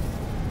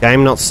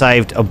 Game not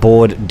saved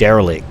aboard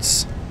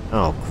derelicts.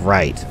 Oh,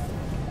 great.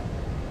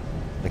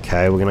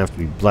 Okay, we're gonna have to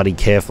be bloody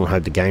careful and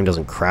hope the game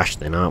doesn't crash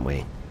then, aren't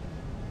we?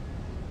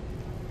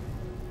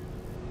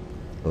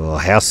 Oh,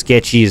 how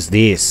sketchy is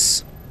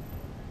this?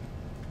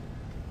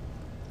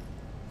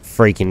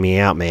 Freaking me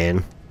out,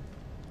 man.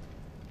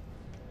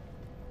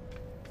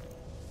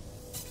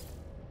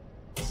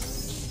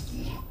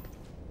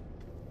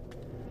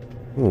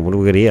 Ooh, what do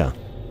we got here?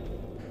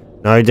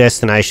 No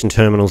destination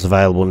terminals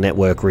available.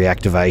 Network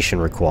reactivation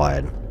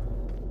required.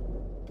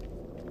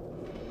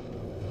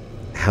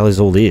 How is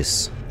all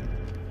this?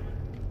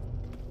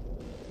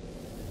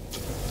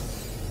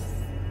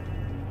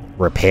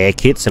 Repair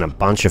kits and a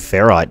bunch of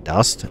ferrite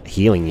dust.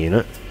 Healing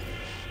unit.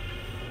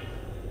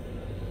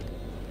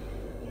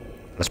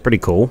 That's pretty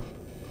cool.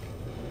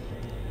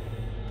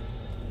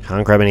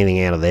 Can't grab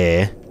anything out of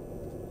there.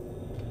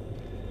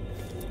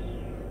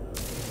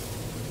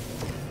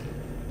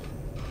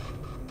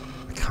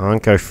 I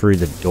can't go through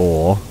the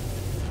door.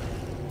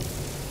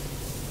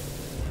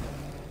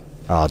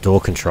 Ah, door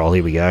control.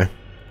 Here we go.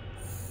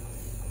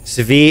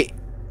 Severe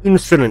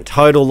incident.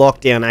 Total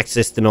lockdown.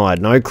 Access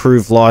denied. No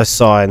crew life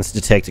signs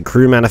detected.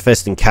 Crew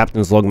manifest and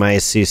captain's log may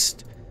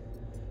assist.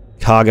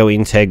 Cargo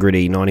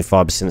integrity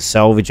 95%.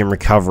 Salvage and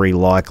recovery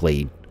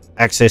likely.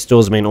 Access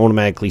doors have been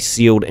automatically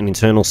sealed and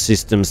internal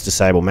systems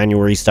disabled.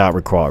 Manual restart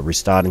required.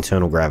 Restart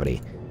internal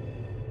gravity.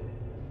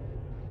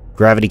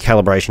 Gravity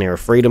calibration error.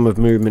 Freedom of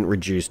movement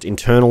reduced.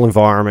 Internal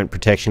environment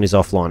protection is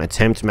offline.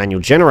 Attempt manual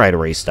generator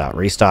restart.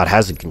 Restart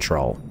hazard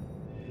control.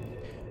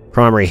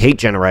 Primary heat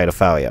generator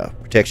failure.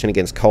 Protection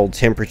against cold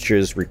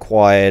temperatures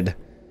required.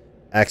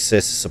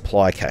 Access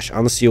supply cache.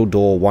 Unsealed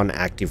door. 1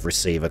 active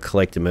receiver.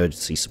 Collect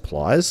emergency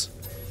supplies.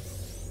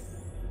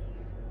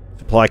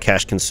 Supply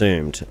cache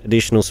consumed.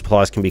 Additional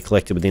supplies can be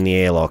collected within the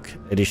airlock.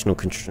 Additional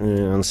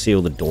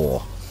unseal the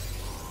door.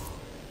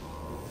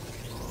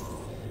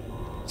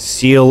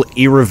 Seal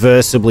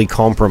irreversibly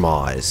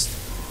compromised.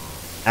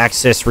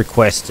 Access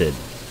requested.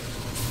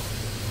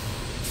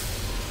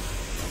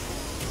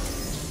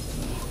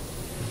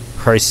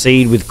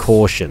 Proceed with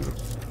caution.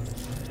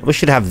 We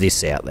should have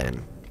this out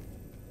then.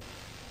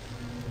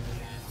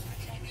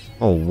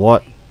 Oh,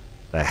 what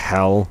the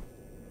hell?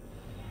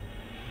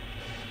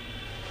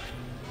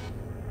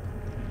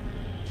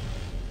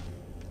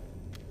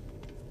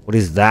 What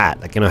is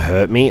that? That gonna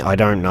hurt me? I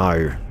don't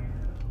know.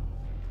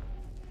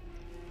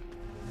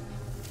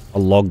 A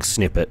log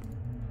snippet.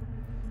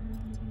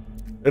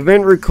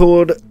 Event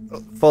record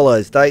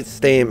follows. Date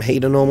stamp.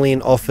 Heat anomaly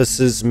in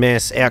offices.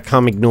 Mess.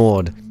 Outcome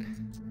ignored.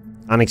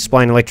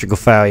 Unexplained electrical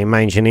failure.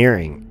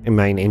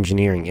 Main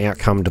engineering.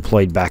 Outcome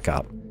deployed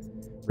backup.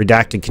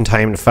 Redacted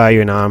containment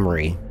failure in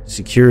armory.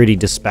 Security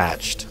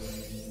dispatched.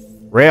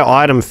 Rare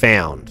item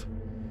found.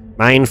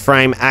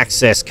 Mainframe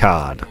access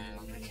card.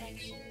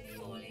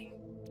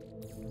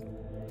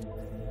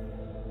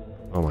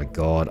 Oh my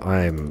god,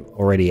 I am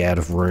already out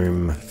of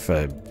room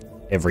for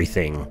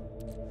everything.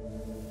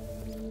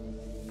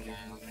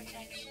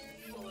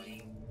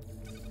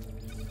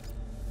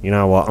 You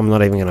know what, I'm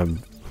not even gonna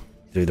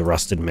do the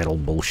rusted metal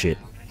bullshit.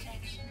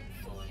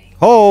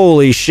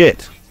 Holy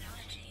shit!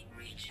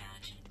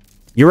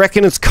 You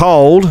reckon it's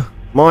cold?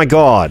 My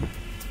god.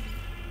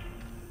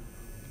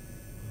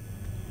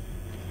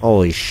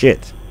 Holy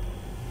shit.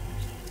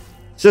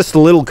 It's just a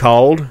little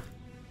cold.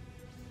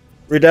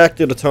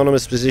 Redacted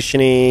autonomous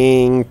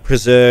positioning,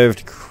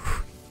 preserved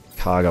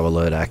cargo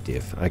alert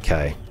active.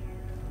 Okay.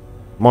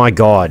 My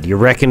god, you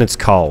reckon it's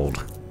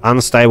cold?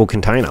 Unstable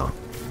container.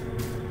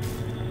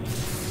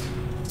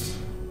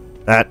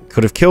 That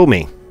could have killed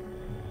me.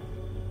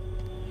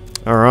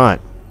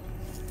 Alright.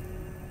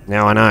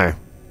 Now I know.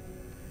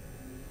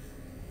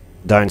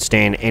 Don't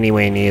stand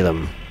anywhere near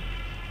them.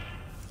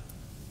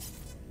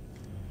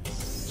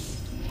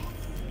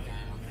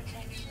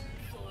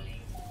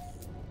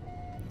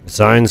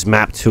 Zones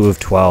map 2 of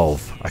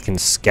 12. I can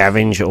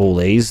scavenge all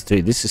these.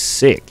 Dude, this is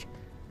sick.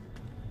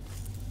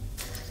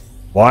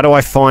 Why do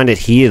I find it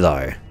here,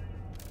 though?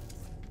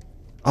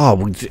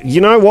 Oh, you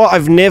know what?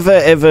 I've never,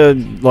 ever,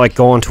 like,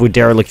 gone to a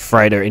derelict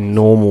freighter in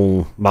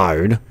normal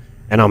mode.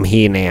 And I'm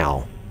here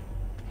now.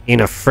 In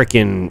a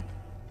frickin'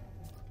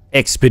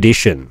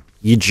 expedition.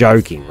 You're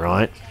joking,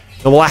 right?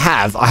 Well, I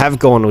have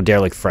gone to a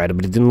derelict freighter,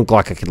 but it didn't look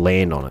like I could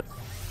land on it.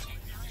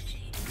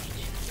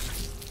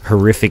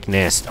 Horrific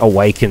nest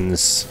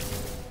awakens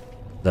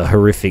the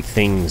horrific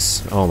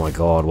things. Oh my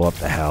god, what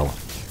the hell?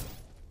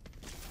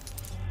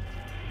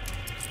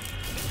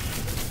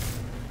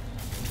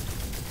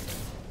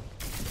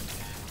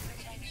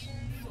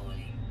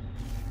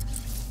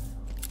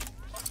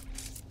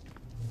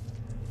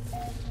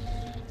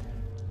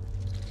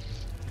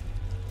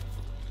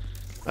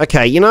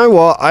 Okay, you know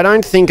what? I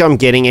don't think I'm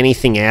getting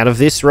anything out of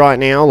this right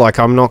now. Like,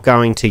 I'm not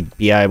going to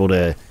be able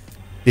to...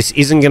 This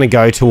isn't going to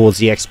go towards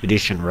the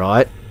expedition,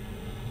 right?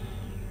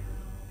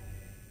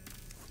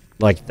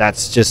 Like,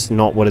 that's just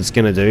not what it's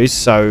going to do.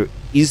 So,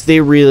 is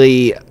it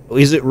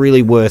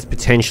really worth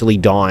potentially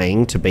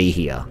dying to be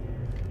here?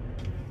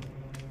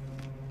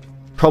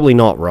 Probably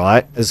not,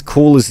 right? As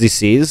cool as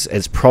this is,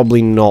 it's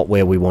probably not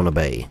where we want to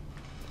be.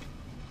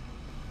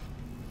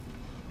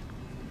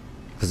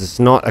 Because it's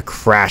not a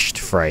crashed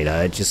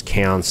freighter, it just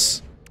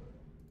counts...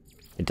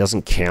 It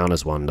doesn't count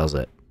as one, does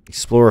it?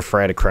 Explore a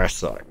freighter crash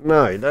site.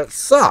 No, that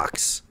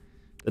sucks!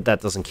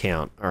 That doesn't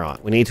count.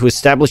 Alright, we need to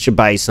establish a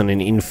base on an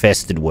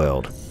infested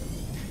world.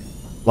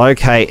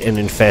 Locate an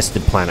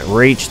infested planet.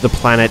 Reach the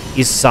planet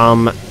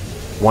Isam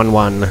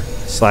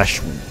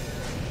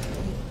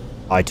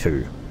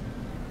 11/I2.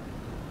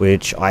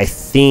 Which I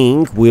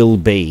think will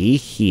be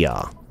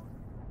here.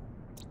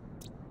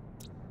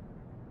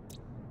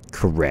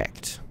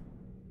 Correct.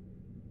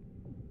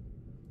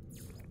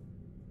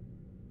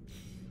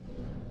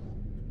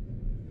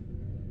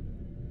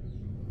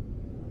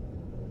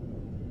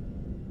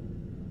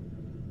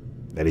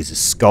 That is a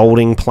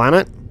scalding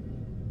planet.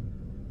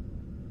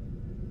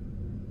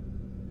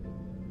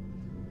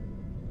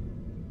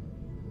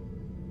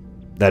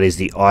 That is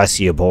the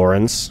icy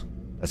abhorrence.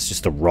 That's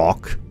just a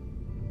rock.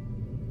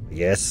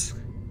 Yes.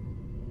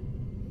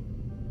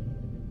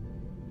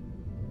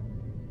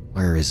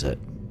 Where is it?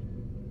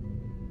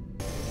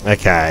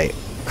 Okay.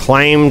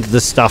 Claimed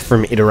the stuff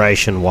from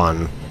iteration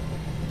 1.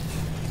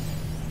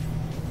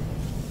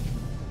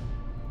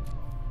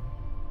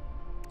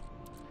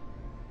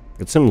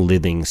 Got some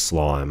living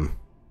slime.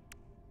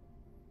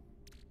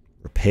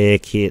 Repair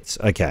kits.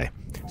 Okay.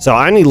 So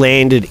I only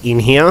landed in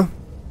here.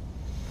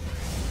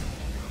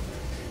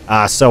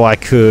 So I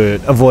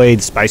could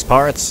avoid space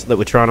pirates that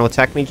were trying to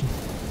attack me.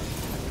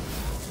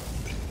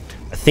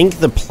 I think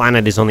the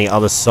planet is on the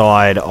other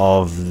side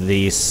of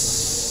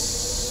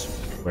this...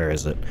 Where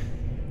is it?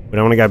 We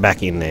don't want to go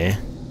back in there.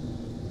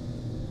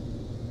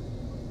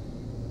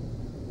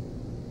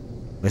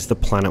 Where's the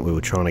planet we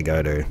were trying to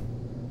go to?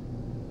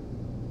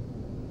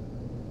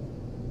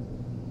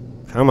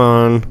 Come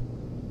on.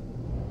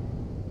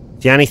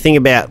 The only thing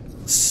about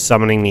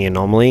summoning the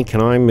anomaly,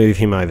 can I move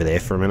him over there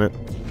for a minute?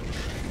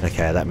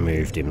 Okay, that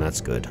moved him,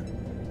 that's good.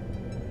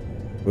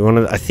 We want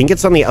to... I think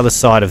it's on the other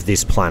side of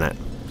this planet.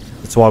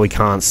 That's why we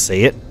can't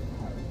see it.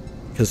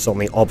 Because it's on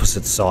the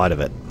opposite side of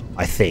it,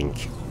 I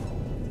think.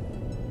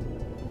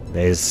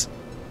 There's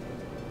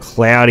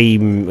Cloudy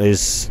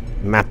is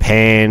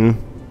Mapan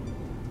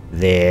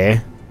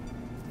there.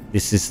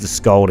 This is the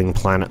Scalding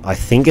planet. I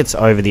think it's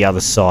over the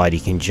other side. You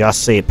can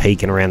just see it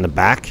peeking around the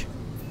back.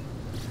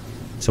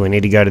 So we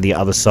need to go to the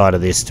other side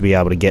of this to be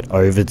able to get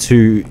over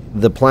to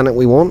the planet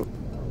we want.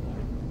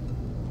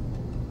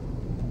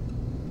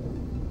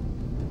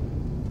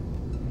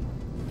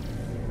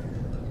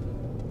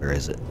 Where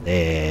is it?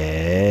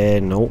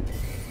 There. Nope.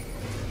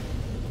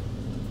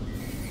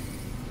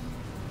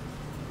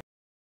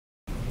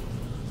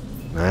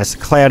 No, that's a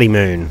cloudy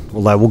moon.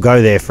 Although we'll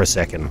go there for a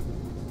second.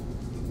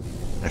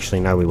 Actually,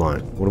 no, we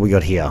won't. What do we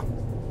got here?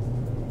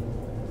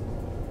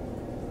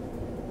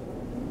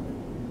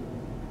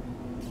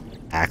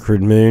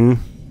 Acrid moon.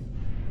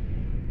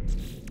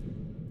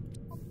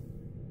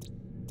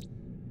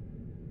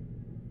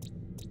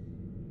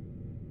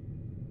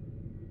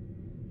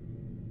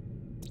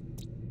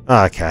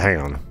 Okay, hang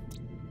on.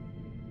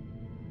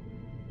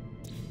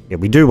 Yeah,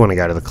 we do want to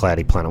go to the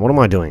cloudy planet. What am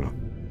I doing?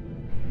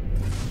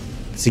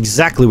 It's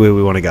exactly where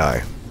we want to go.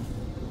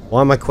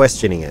 Why am I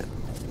questioning it?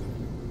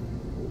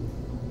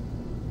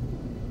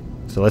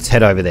 So let's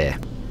head over there.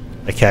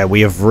 Okay,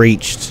 we have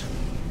reached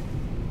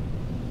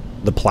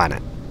the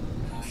planet.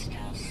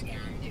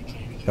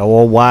 Go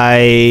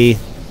away.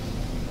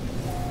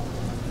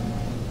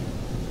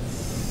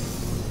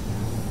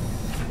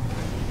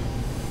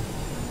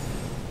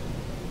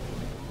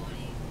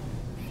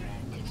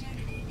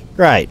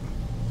 Great.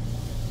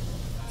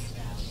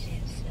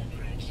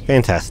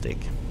 Fantastic.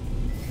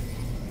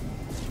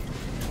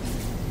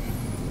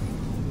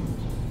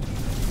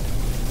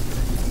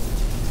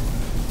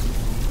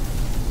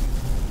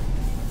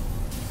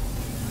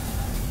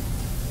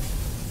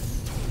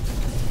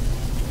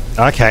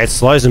 Okay, it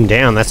slows them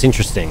down. That's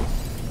interesting.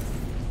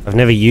 I've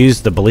never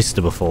used the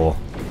ballista before.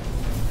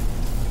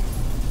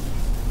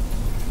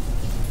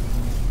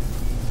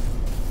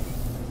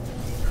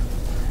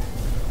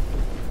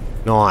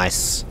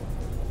 Nice.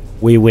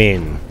 We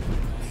win.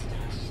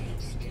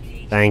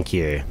 Thank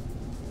you.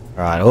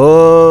 Alright.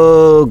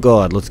 Oh,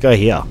 God. Let's go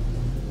here.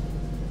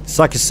 It's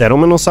like a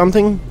settlement or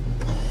something?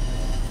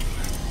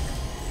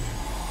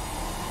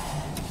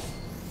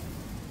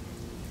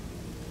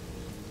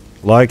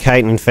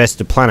 Locate an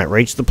infested planet.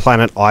 Reach the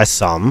planet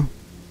Isum.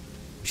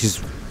 Which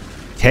is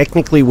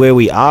technically where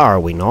we are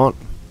we not?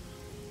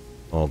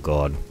 Oh,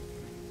 God.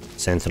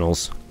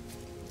 Sentinels.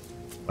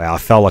 Wow, I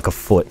fell like a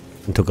foot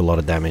and took a lot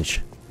of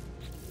damage.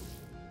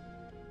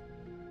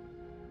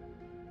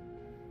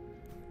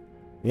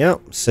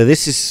 Yep, so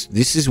this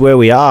is where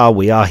we are.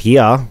 We are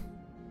here.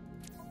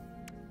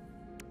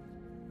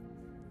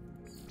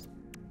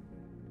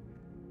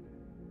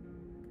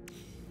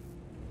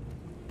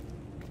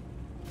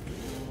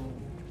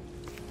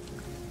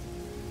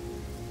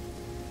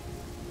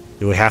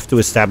 Do we have to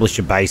establish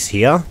a base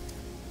here?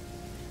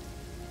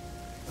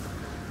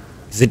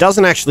 Because it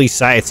doesn't actually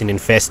say it's an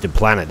infested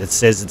planet. It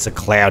says it's a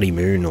cloudy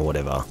moon or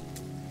whatever.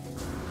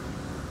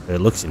 But it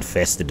looks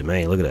infested to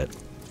me. Look at it.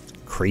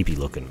 Creepy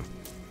looking.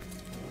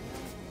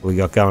 What we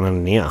got going on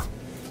in here?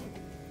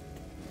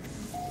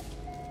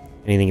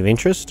 Anything of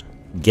interest?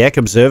 Gek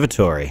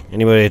Observatory.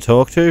 Anybody to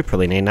talk to?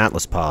 Probably need an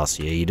Atlas pass.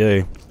 Yeah, you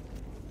do.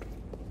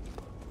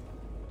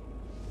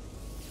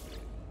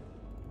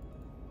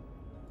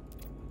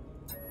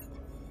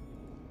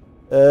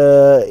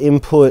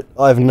 Input.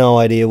 I have no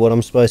idea what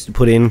I'm supposed to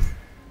put in.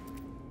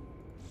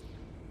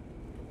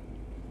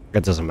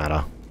 That doesn't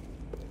matter.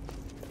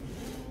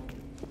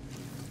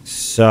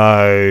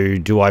 So,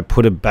 do I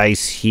put a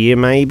base here,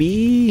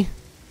 maybe?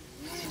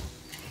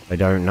 I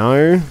don't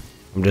know.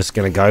 I'm just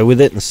going to go with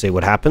it and see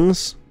what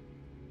happens.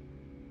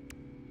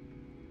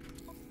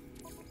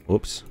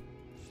 Whoops.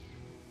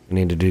 I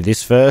need to do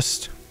this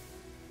first.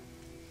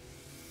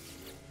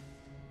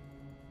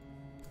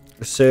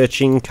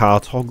 Researching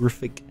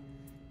cartographic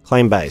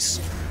claim base.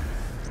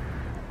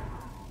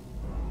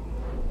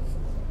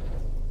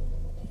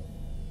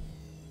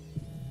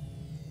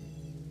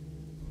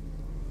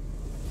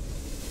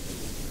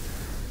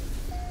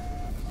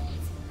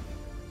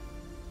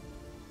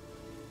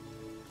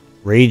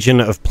 Region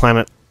of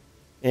planet.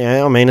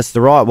 Yeah, I mean, it's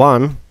the right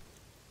one.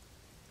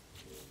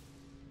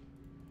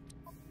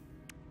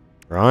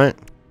 Right.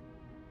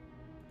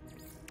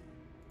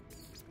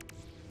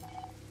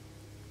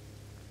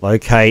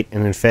 Locate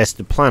an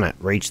infested planet.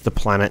 Reach the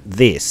planet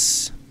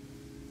this.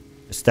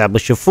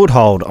 Establish a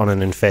foothold on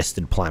an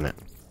infested planet.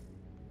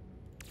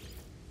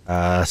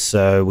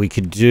 So we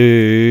could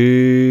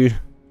do...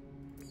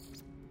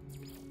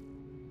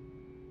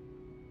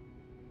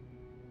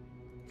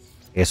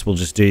 Guess we'll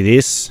just do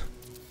this.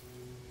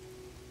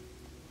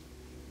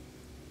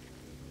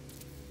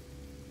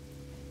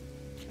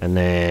 And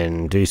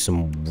then do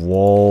some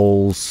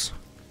walls.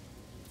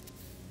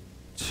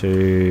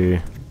 2,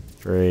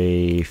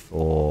 3,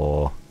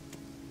 4,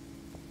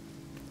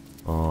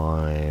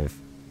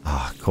 5.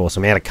 Oh, of course,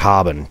 I'm out of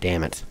carbon.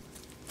 Damn it.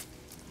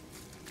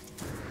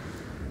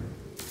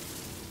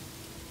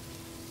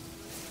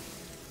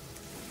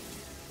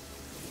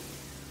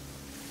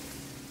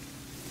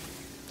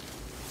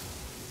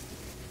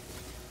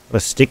 What a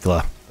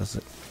stickler. Does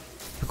it?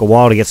 Took a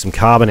while to get some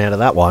carbon out of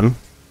that one.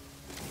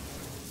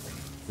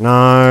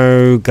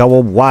 No, go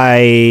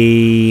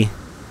away.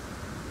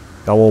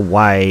 Go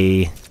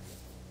away.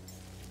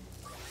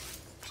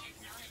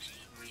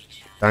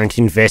 Don't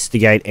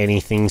investigate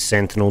anything,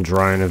 Sentinel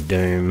Drone of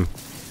Doom.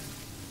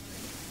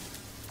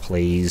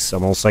 Please.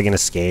 I'm also going to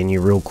scan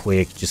you real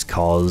quick, just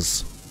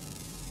cause.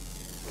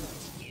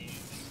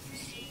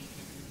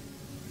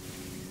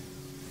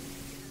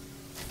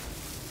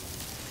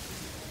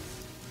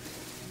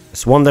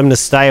 Just want them to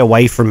stay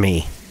away from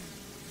me.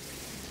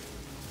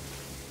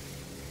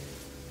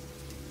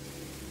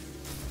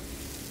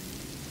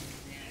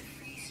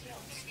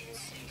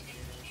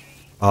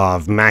 Oh,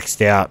 I've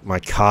maxed out my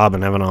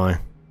carbon, haven't I?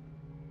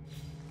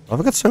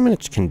 I've got so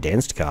much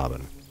condensed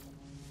carbon.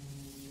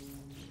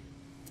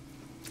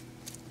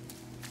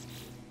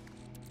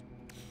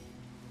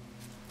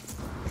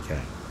 Okay.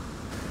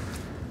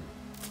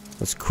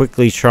 Let's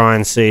quickly try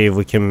and see if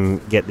we can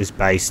get this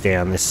base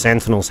down. This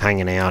Sentinel's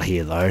hanging out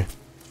here, though.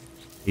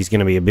 He's going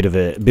to be a bit of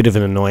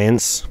an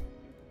annoyance.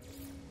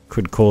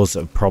 Could cause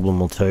a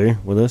problem or two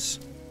with us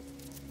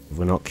if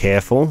we're not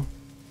careful.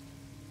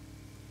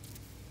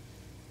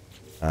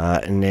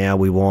 And now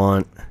we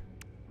want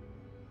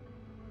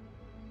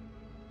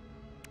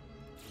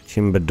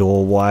timber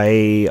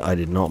doorway. I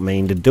did not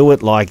mean to do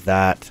it like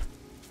that.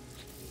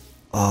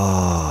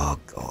 Oh,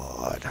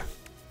 God.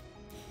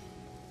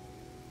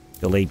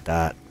 Delete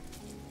that.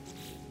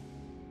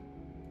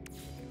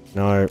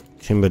 No,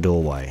 timber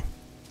doorway.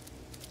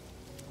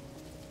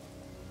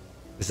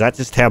 Is that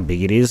just how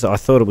big it is? I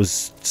thought it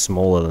was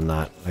smaller than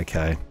that.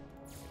 Okay.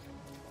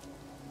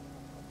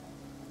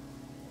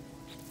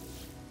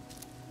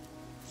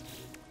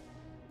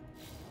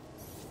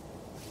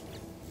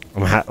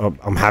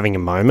 I'm having a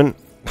moment.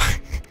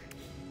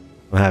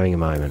 I'm having a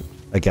moment.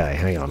 Okay,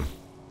 hang on.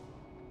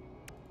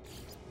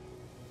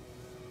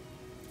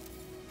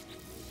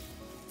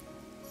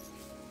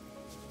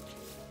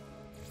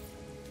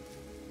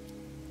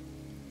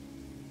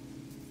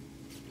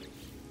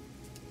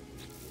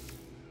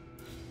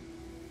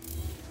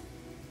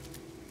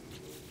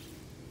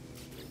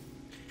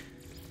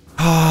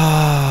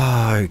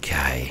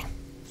 Okay.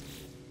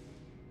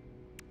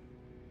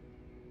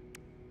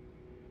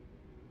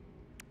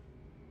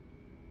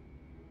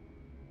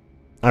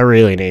 I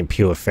really need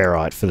pure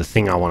ferrite for the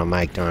thing I want to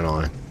make, don't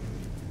I?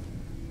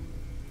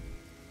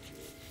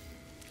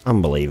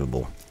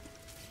 Unbelievable.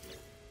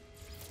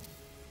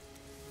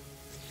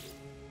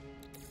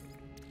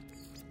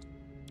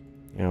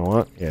 You know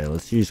what? Yeah,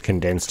 let's use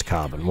condensed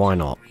carbon. Why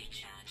not?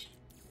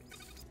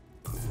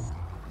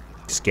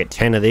 Just get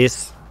 10 of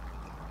this.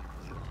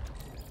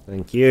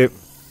 Thank you.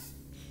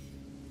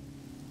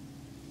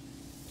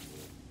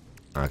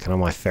 Can I have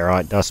my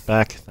ferrite dust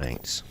back?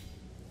 Thanks.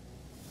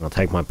 I'll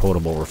take my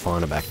portable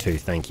refiner back too,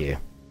 thank you.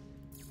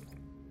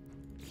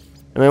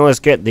 And then let's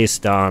get this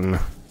done.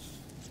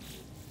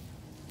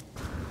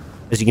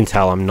 As you can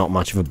tell, I'm not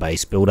much of a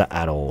base builder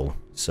at all,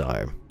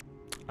 so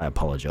I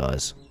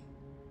apologize.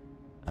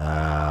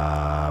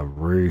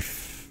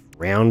 Roof.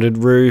 Rounded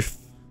roof.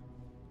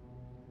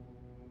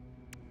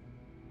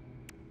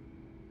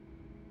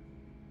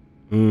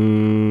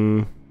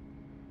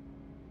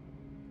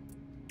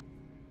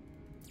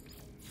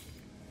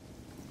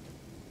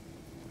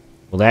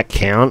 Will that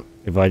count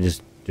if I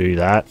just do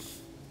that?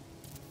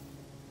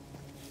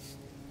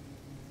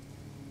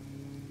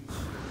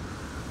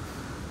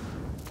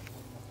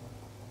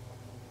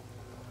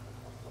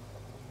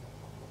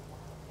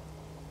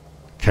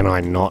 Can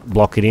I not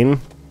block it in?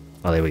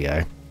 Oh, there we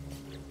go.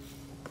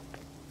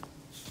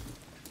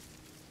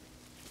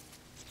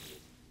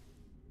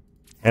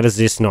 How does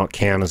this not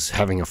count as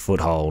having a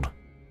foothold?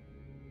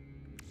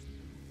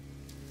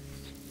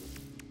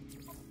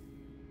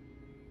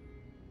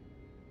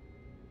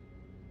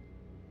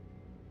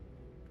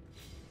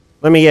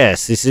 Let me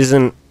guess, this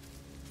isn't...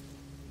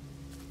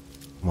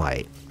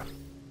 Wait.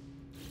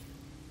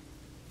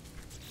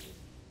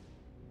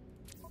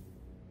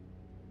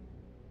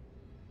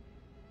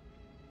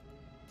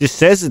 This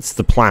says it's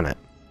the planet.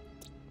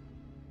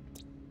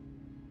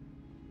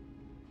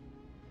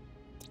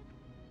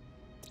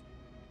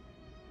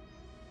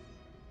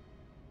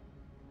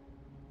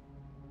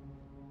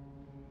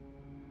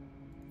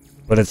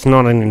 But it's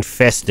not an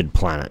infested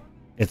planet.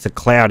 It's a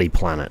cloudy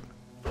planet.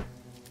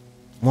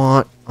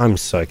 What? I'm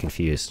so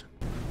confused.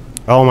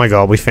 Oh my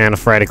god, we found a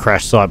freighter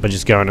crash site by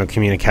just going to a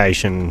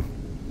communication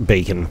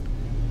beacon.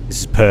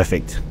 This is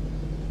perfect.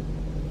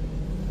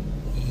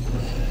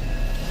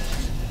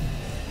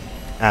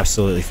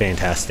 Absolutely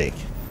fantastic.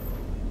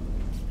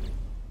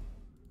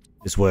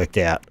 This worked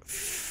out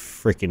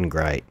freaking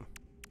great.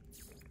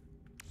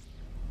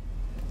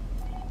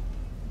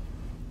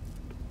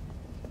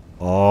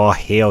 Oh,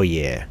 hell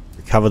yeah.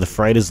 Recover the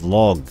freighter's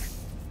log.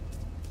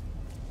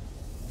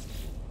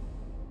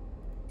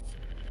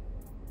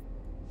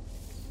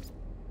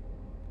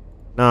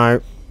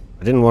 No,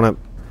 I didn't want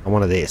to. I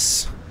wanted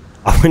this.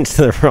 I went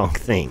to the wrong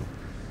thing.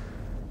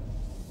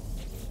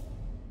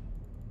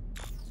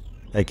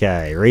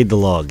 Okay, read the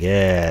log.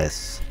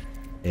 Yes.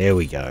 There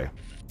we go.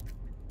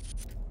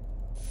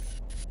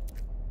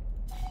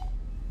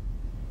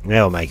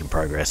 Now we're making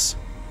progress.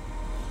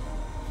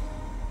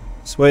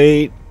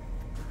 Sweet.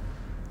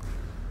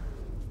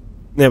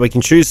 Now we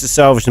can choose to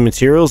salvage the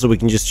materials, or we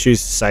can just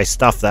choose to say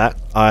stuff that.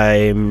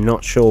 I'm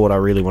not sure what I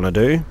really want to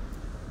do.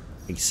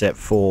 Except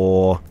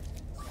for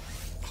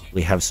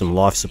we have some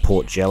life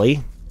support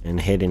jelly and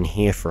head in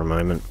here for a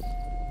moment.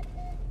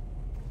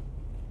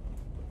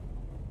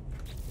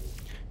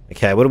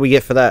 Okay, what do we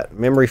get for that?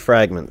 Memory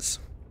fragments.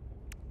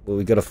 Well,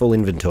 we got a full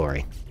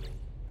inventory.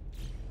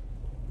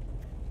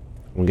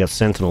 We got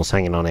sentinels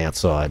hanging on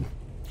outside.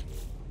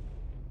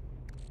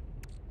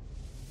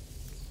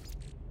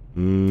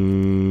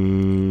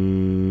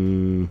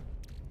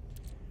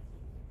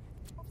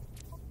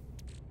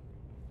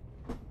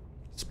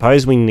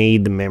 Suppose we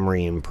need the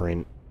memory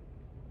imprint.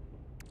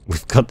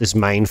 We've got this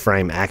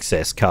mainframe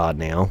access card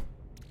now,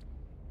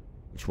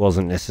 which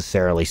wasn't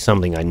necessarily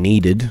something I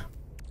needed.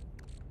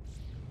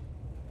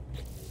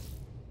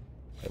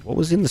 Wait, what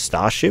was in the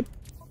starship?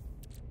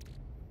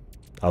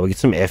 Oh, we get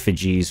some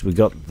effigies. We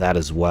got that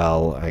as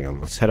well. Hang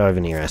on, let's head over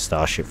near our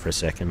starship for a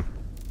second.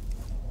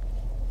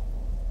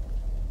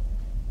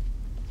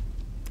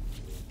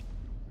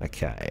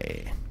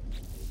 Okay.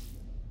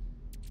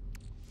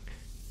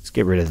 Let's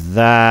get rid of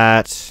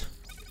that.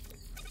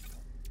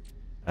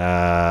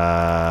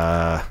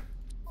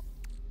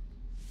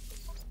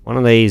 One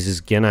of these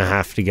is gonna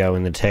have to go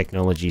in the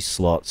technology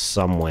slot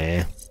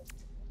somewhere.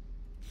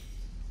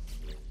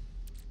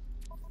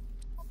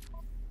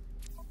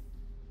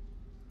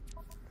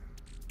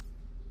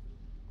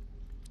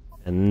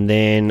 And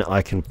then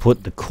I can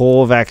put the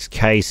Korvax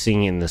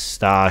casing in the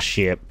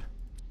starship.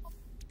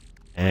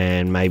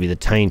 And maybe the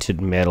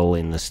tainted metal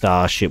in the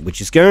starship, which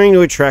is going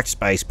to attract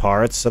space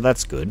pirates, so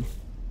that's good.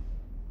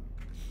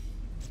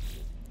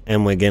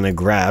 And we're going to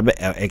grab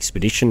our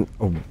expedition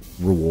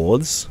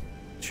rewards.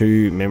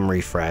 2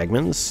 memory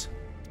fragments.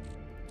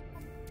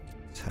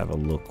 Let's have a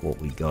look what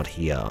we got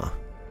here.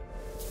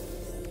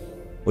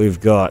 We've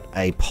got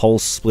a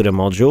pulse splitter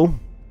module.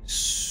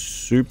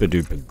 Super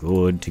duper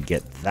good to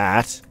get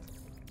that.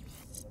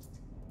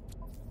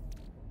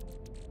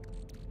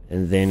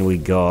 And then we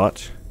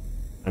got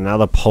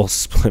another pulse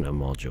splitter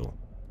module.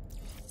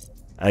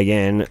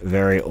 Again,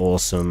 very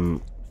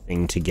awesome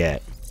thing to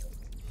get.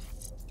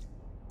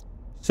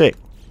 Sick.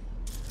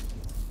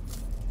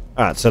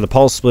 Alright, so the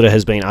pulse splitter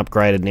has been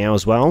upgraded now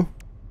as well.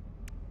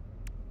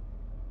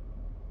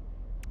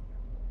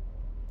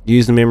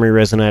 Use the memory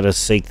resonator to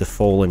seek the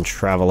fallen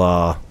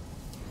traveler.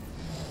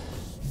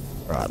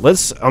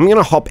 Alright, I'm going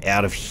to hop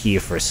out of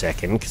here for a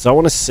second, because I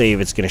want to see if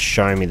it's going to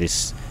show me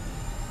this.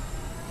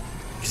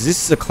 Because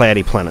this is a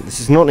cloudy planet. This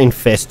is not an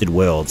infested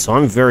world, so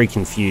I'm very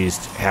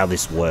confused how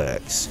this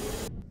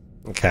works.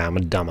 Okay, I'm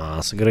a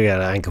dumbass. I've got to go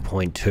to anchor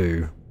point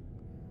 2.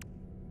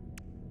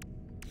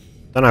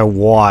 Don't know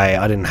why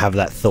I didn't have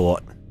that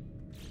thought.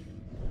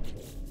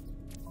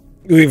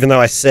 Even though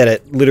I said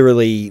it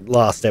literally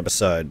last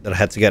episode that I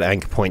had to go to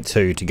anchor point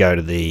 2 to go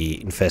to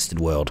the infested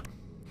world.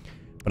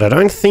 But I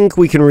don't think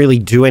we can really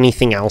do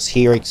anything else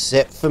here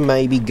except for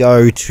maybe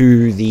go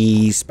to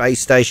the space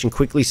station,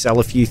 quickly sell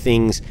a few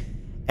things,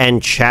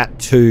 and chat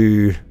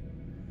to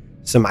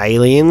some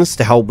aliens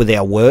to help with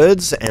our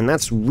words. And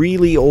that's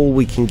really all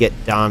we can get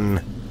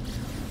done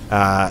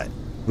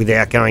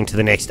without going to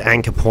the next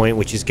anchor point,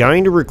 which is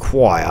going to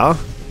require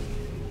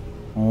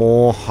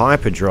more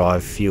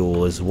hyperdrive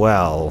fuel as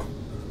well.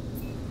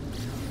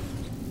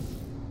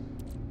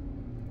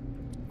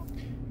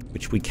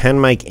 Which we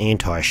can make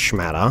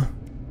anti-schmatter.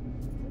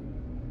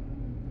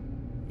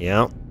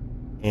 Yeah.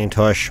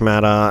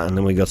 Anti-schmatter, and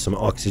then we got some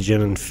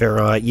oxygen and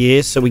ferrite.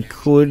 Yeah, so we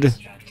could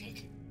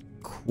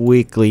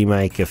quickly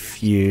make a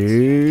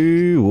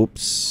few.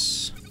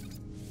 Whoops.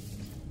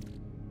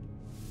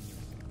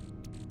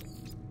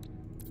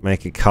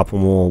 Make a couple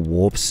more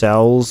warp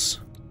cells.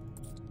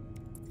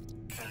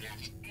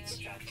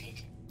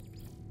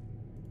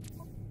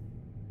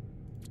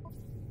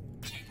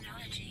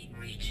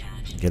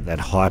 Get that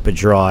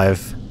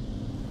hyperdrive.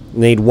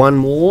 Need one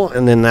more,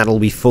 and then that'll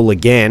be full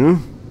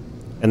again.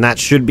 And that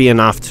should be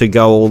enough to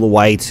go all the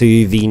way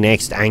to the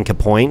next anchor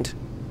point.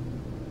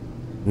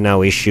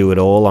 No issue at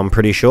all, I'm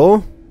pretty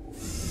sure.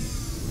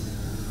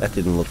 That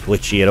didn't look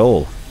glitchy at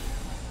all.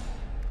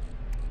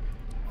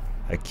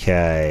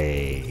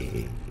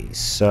 Okay.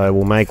 So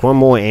we'll make one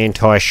more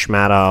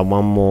anti-schmatter,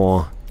 one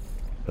more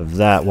of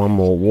that, one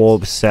more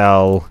warp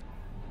cell.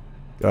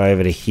 Go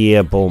over to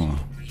here, boom.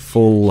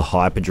 Full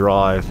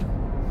hyperdrive.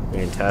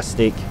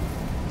 Fantastic.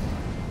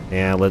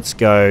 Now let's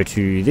go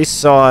to this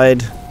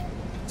side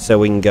so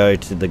we can go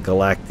to the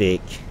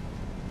galactic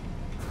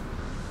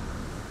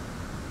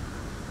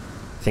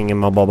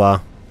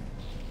thingamabobber.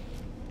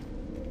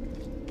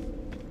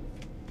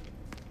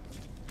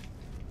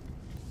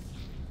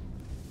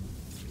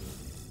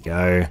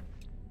 Go.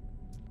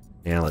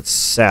 Now let's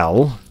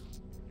sell.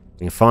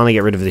 We can finally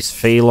get rid of this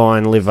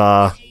feline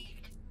liver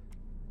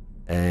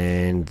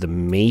and the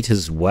meat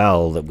as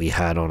well that we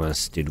had on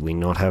us. Did we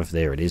not have?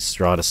 There it is.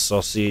 Strata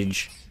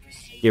sausage.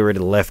 Get rid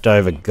of the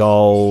leftover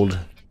gold.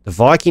 The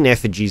Viking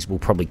effigies we'll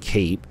probably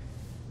keep.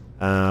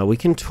 We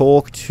can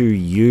talk to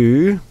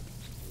you.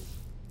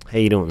 How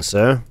you doing,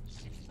 sir?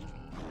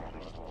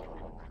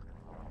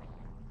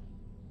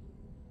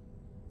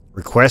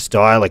 Request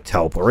dialect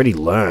help. Already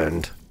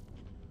learned.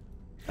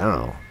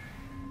 Oh.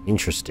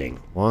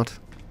 Interesting. What?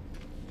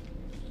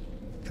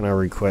 Can I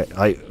request...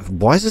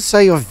 Why does it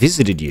say I've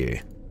visited you?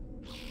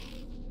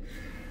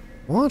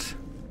 What?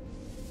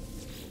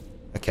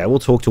 Okay, we'll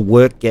talk to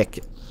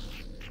Workgek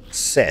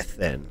Seth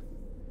then.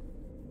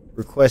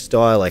 Request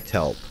dialect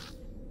help.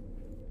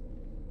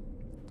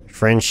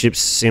 Friendship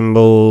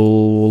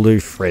symbol. We'll do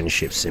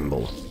friendship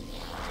symbol.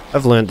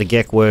 I've learned the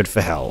Gek word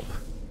for help.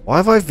 Why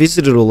have I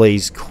visited all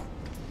these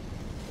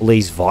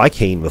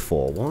Viking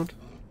before? What?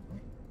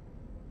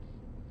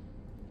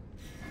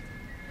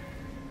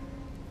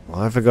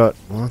 Why have I got...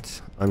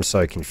 What? I'm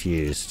so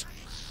confused.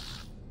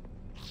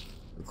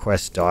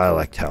 Request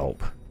dialect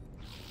help.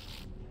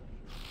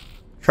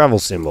 Travel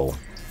symbol.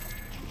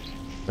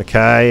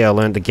 Okay, I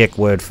learned the Gek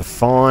word for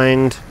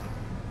find.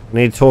 I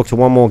need to talk to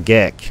one more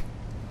Gek.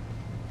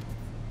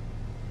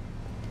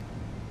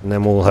 And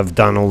then we'll have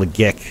done all the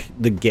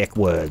Gek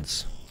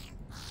words.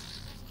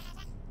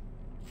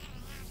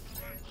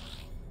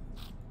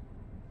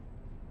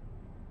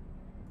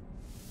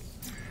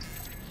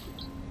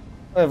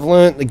 I've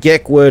learnt the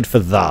Gek word for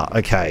the.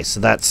 Okay, so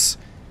that's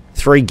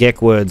 3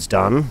 Gek words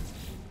done.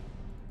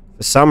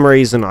 For some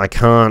reason, I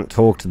can't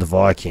talk to the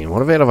Viking.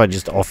 What about if I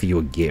just offer you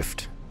a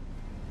gift?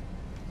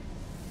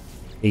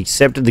 He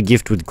accepted the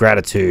gift with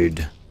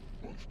gratitude.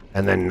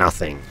 And then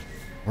nothing.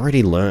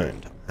 Already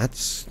learned.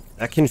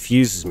 That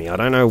confuses me. I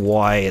don't know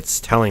why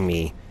it's telling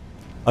me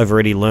I've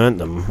already learnt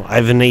them. I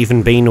haven't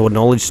even been to a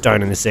knowledge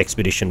stone in this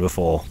expedition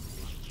before.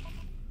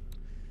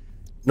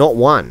 Not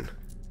one.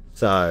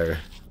 So...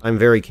 I'm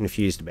very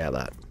confused about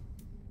that.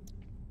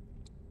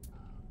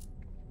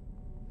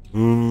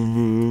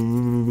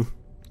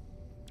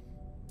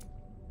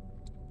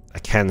 I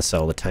can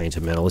sell the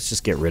tainted metal. Let's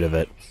just get rid of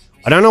it.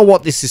 I don't know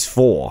what this is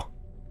for.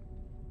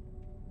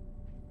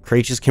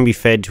 Creatures can be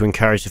fed to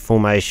encourage the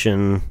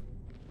formation.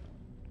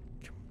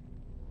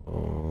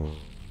 Oh.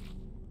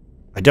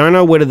 I don't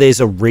know whether there's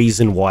a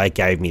reason why it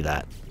gave me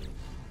that.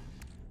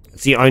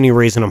 It's the only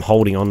reason I'm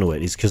holding on to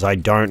it, is because I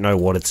don't know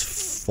what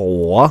it's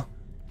for.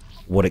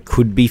 What it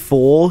could be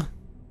for.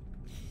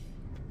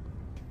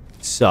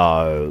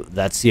 So,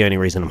 that's the only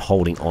reason I'm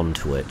holding on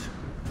to it.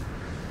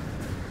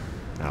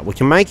 We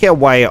can make our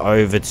way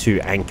over to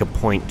Anchor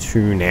Point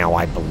 2 now,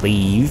 I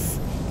believe.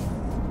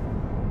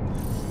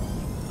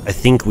 I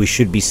think we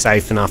should be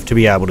safe enough to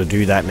be able to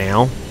do that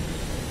now.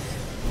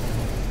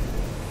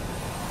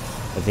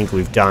 I think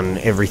we've done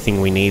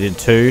everything we needed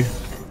to.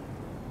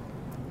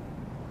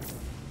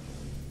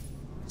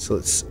 So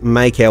let's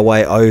make our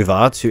way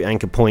over to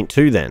Anchor Point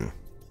 2 then.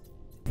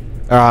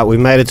 Alright, we've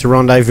made it to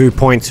Rendezvous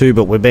Point 2,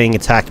 but we're being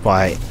attacked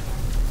by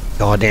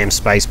goddamn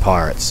space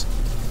pirates.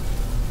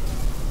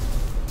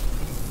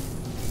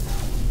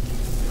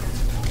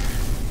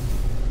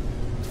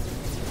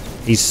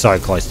 He's so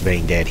close to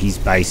being dead. He's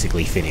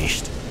basically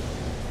finished.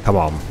 Come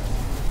on.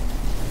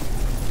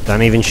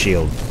 Don't even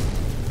shield.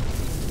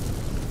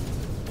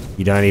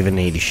 You don't even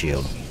need a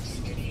shield.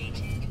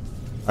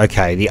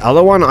 Okay, the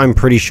other one I'm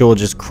pretty sure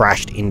just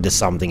crashed into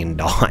something and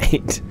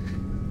died.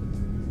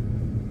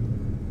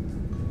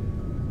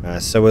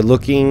 So we're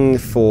looking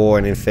for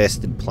an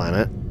infested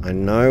planet. I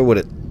know what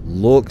it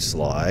looks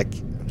like.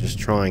 I'm just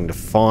trying to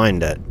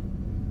find it.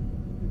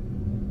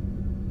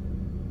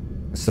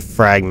 It's the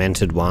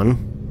fragmented one.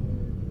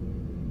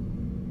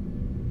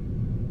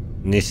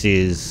 And this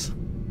is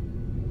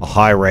a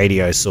high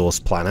radio source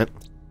planet.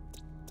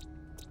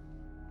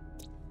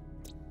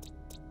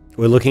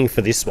 We're looking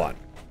for this one.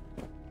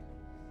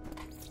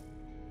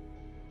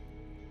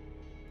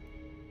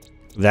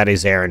 That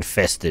is our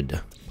infested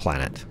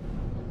planet.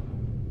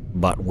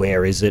 But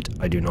where is it?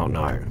 I do not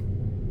know.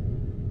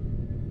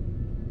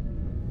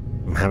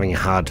 I'm having a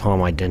hard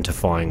time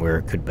identifying where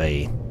it could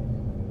be.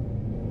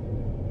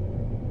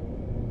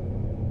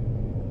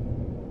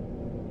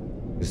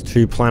 There's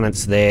 2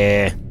 planets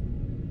there.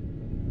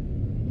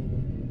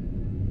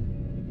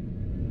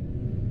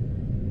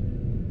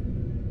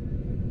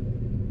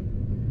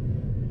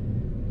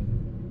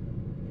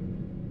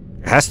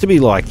 It has to be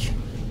like...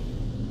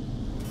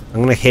 I'm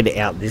gonna head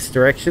out this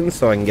direction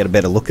so I can get a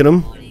better look at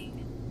them.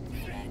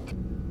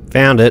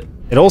 Found it.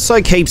 It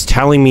also keeps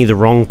telling me the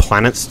wrong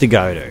planets to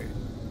go to.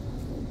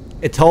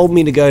 It told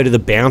me to go to the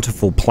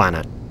Bountiful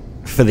planet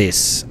for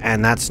this,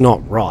 and that's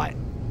not right.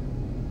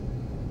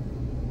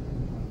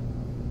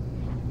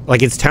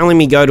 Like, it's telling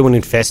me go to an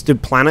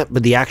infested planet,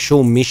 but the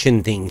actual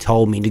mission thing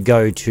told me to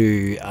go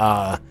to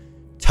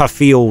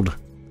Tuffield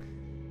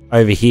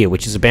over here,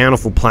 which is a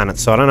Bountiful planet,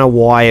 so I don't know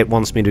why it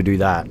wants me to do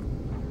that.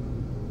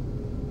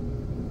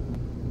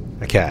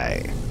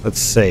 Okay, let's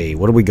see.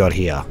 What do we got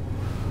here?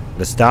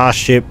 The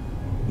starship,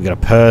 we got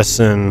a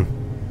person,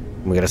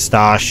 we got a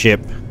starship.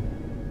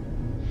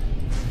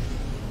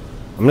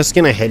 I'm just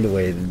gonna head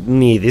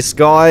near this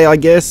guy, I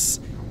guess.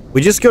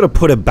 We just gotta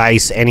put a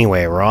base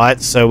anywhere,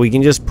 right? So we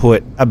can just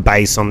put a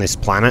base on this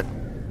planet.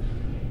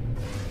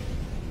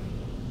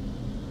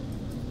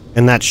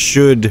 And that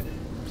should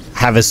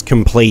have us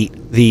complete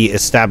the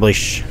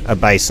establish a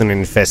base on an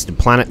infested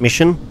planet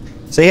mission.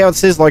 See how it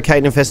says locate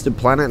an infested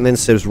planet and then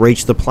says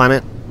reach the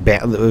planet,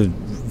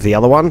 the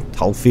other one,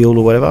 Tullfield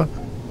or whatever?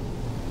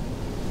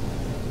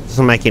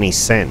 Doesn't make any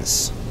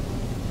sense.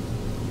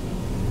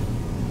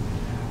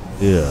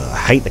 Ugh, I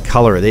hate the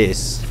color of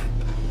this.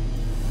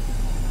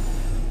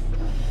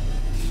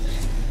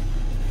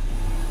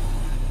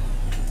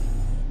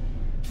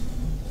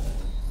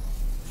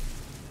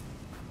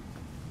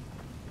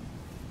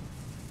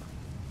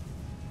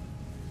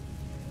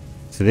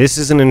 So this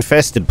is an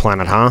infested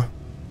planet, huh?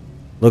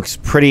 Looks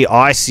pretty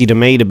icy to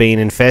me to be an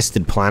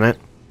infested planet.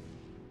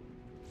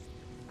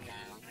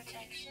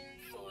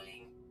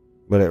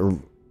 But it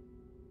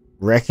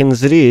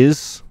reckons it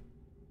is.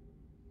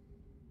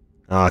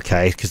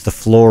 Okay, because the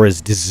floor is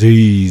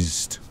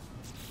diseased.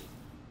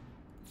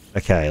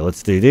 Okay,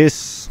 let's do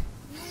this.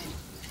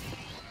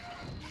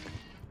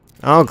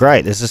 Oh,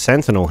 great. There's a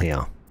sentinel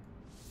here.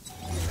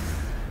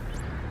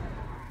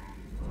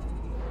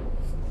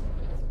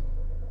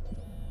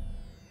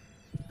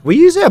 We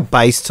use our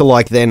base to,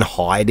 like, then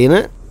hide in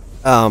it.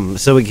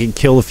 So we can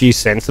kill a few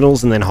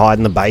sentinels and then hide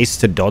in the base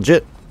to dodge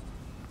it.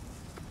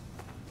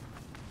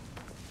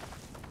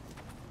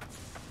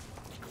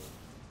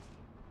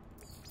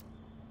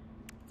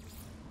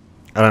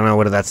 I don't know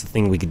whether that's the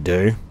thing we could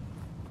do.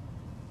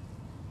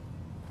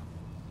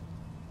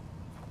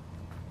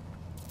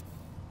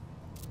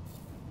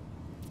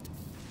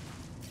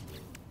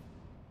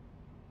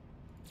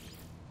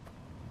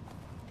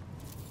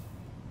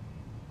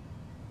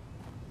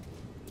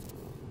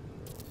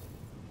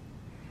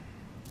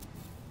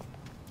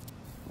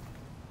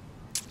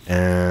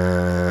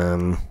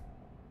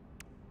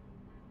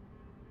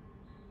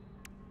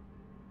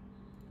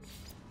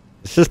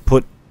 Let's just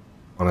put,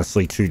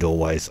 honestly, 2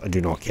 doorways. I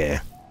do not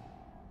care.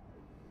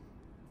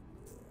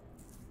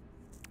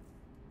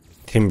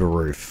 Timber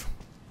roof.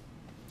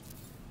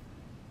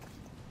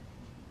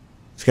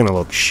 It's gonna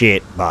look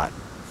shit, but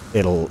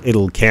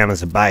it'll count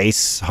as a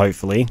base,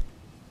 hopefully.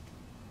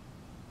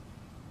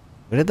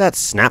 Where did that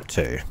snap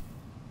to?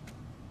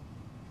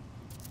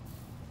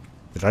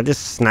 Did I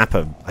just snap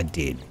a... I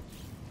did.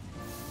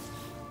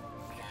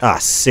 Ah,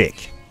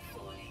 sick.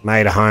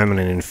 Made a home in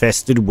an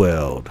infested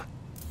world.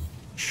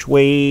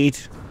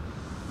 Sweet.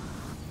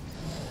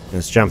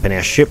 Let's jump in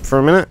our ship for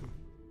a minute.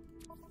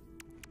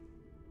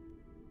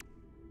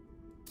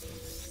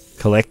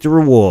 Collect a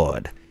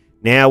reward.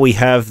 Now we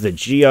have the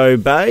Geo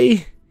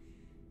Bay,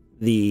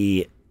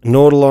 the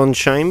Nautilon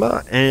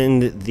Chamber,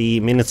 and the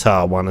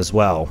Minotaur one as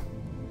well.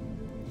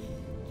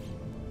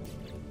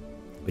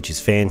 Which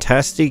is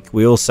fantastic.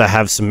 We also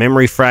have some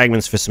memory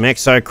fragments for some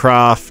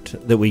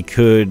exocraft that we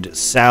could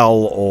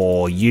sell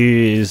or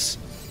use,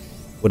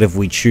 whatever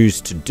we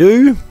choose to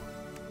do.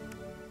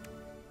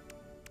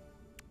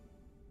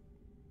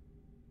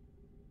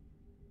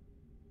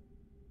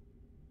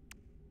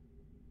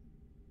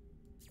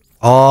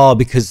 Oh,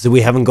 because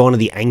we haven't gone to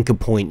the anchor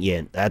point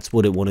yet. That's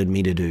what it wanted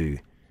me to do.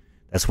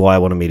 That's why it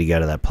wanted me to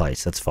go to that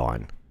place. That's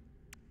fine.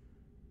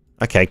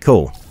 Okay,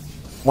 cool.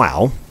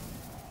 Wow.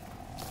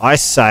 I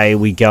say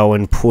we go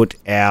and put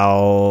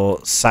our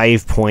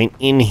save point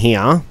in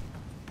here.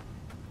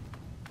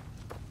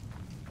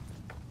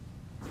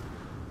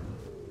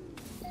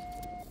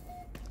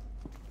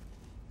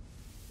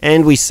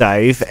 And we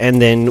save,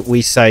 and then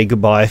we say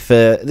goodbye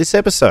for this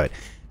episode.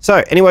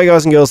 So, anyway,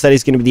 guys and girls, that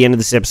is going to be the end of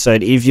this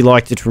episode. If you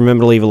liked it,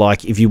 remember to leave a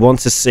like. If you want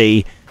to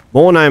see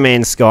more No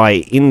Man's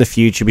Sky in the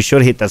future, be sure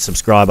to hit that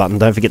subscribe button.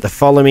 Don't forget to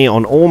follow me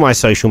on all my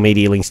social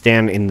media links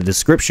down in the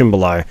description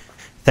below.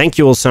 Thank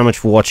you all so much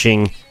for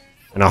watching,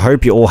 and I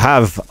hope you all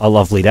have a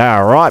lovely day,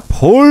 alright?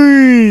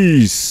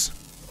 Peace!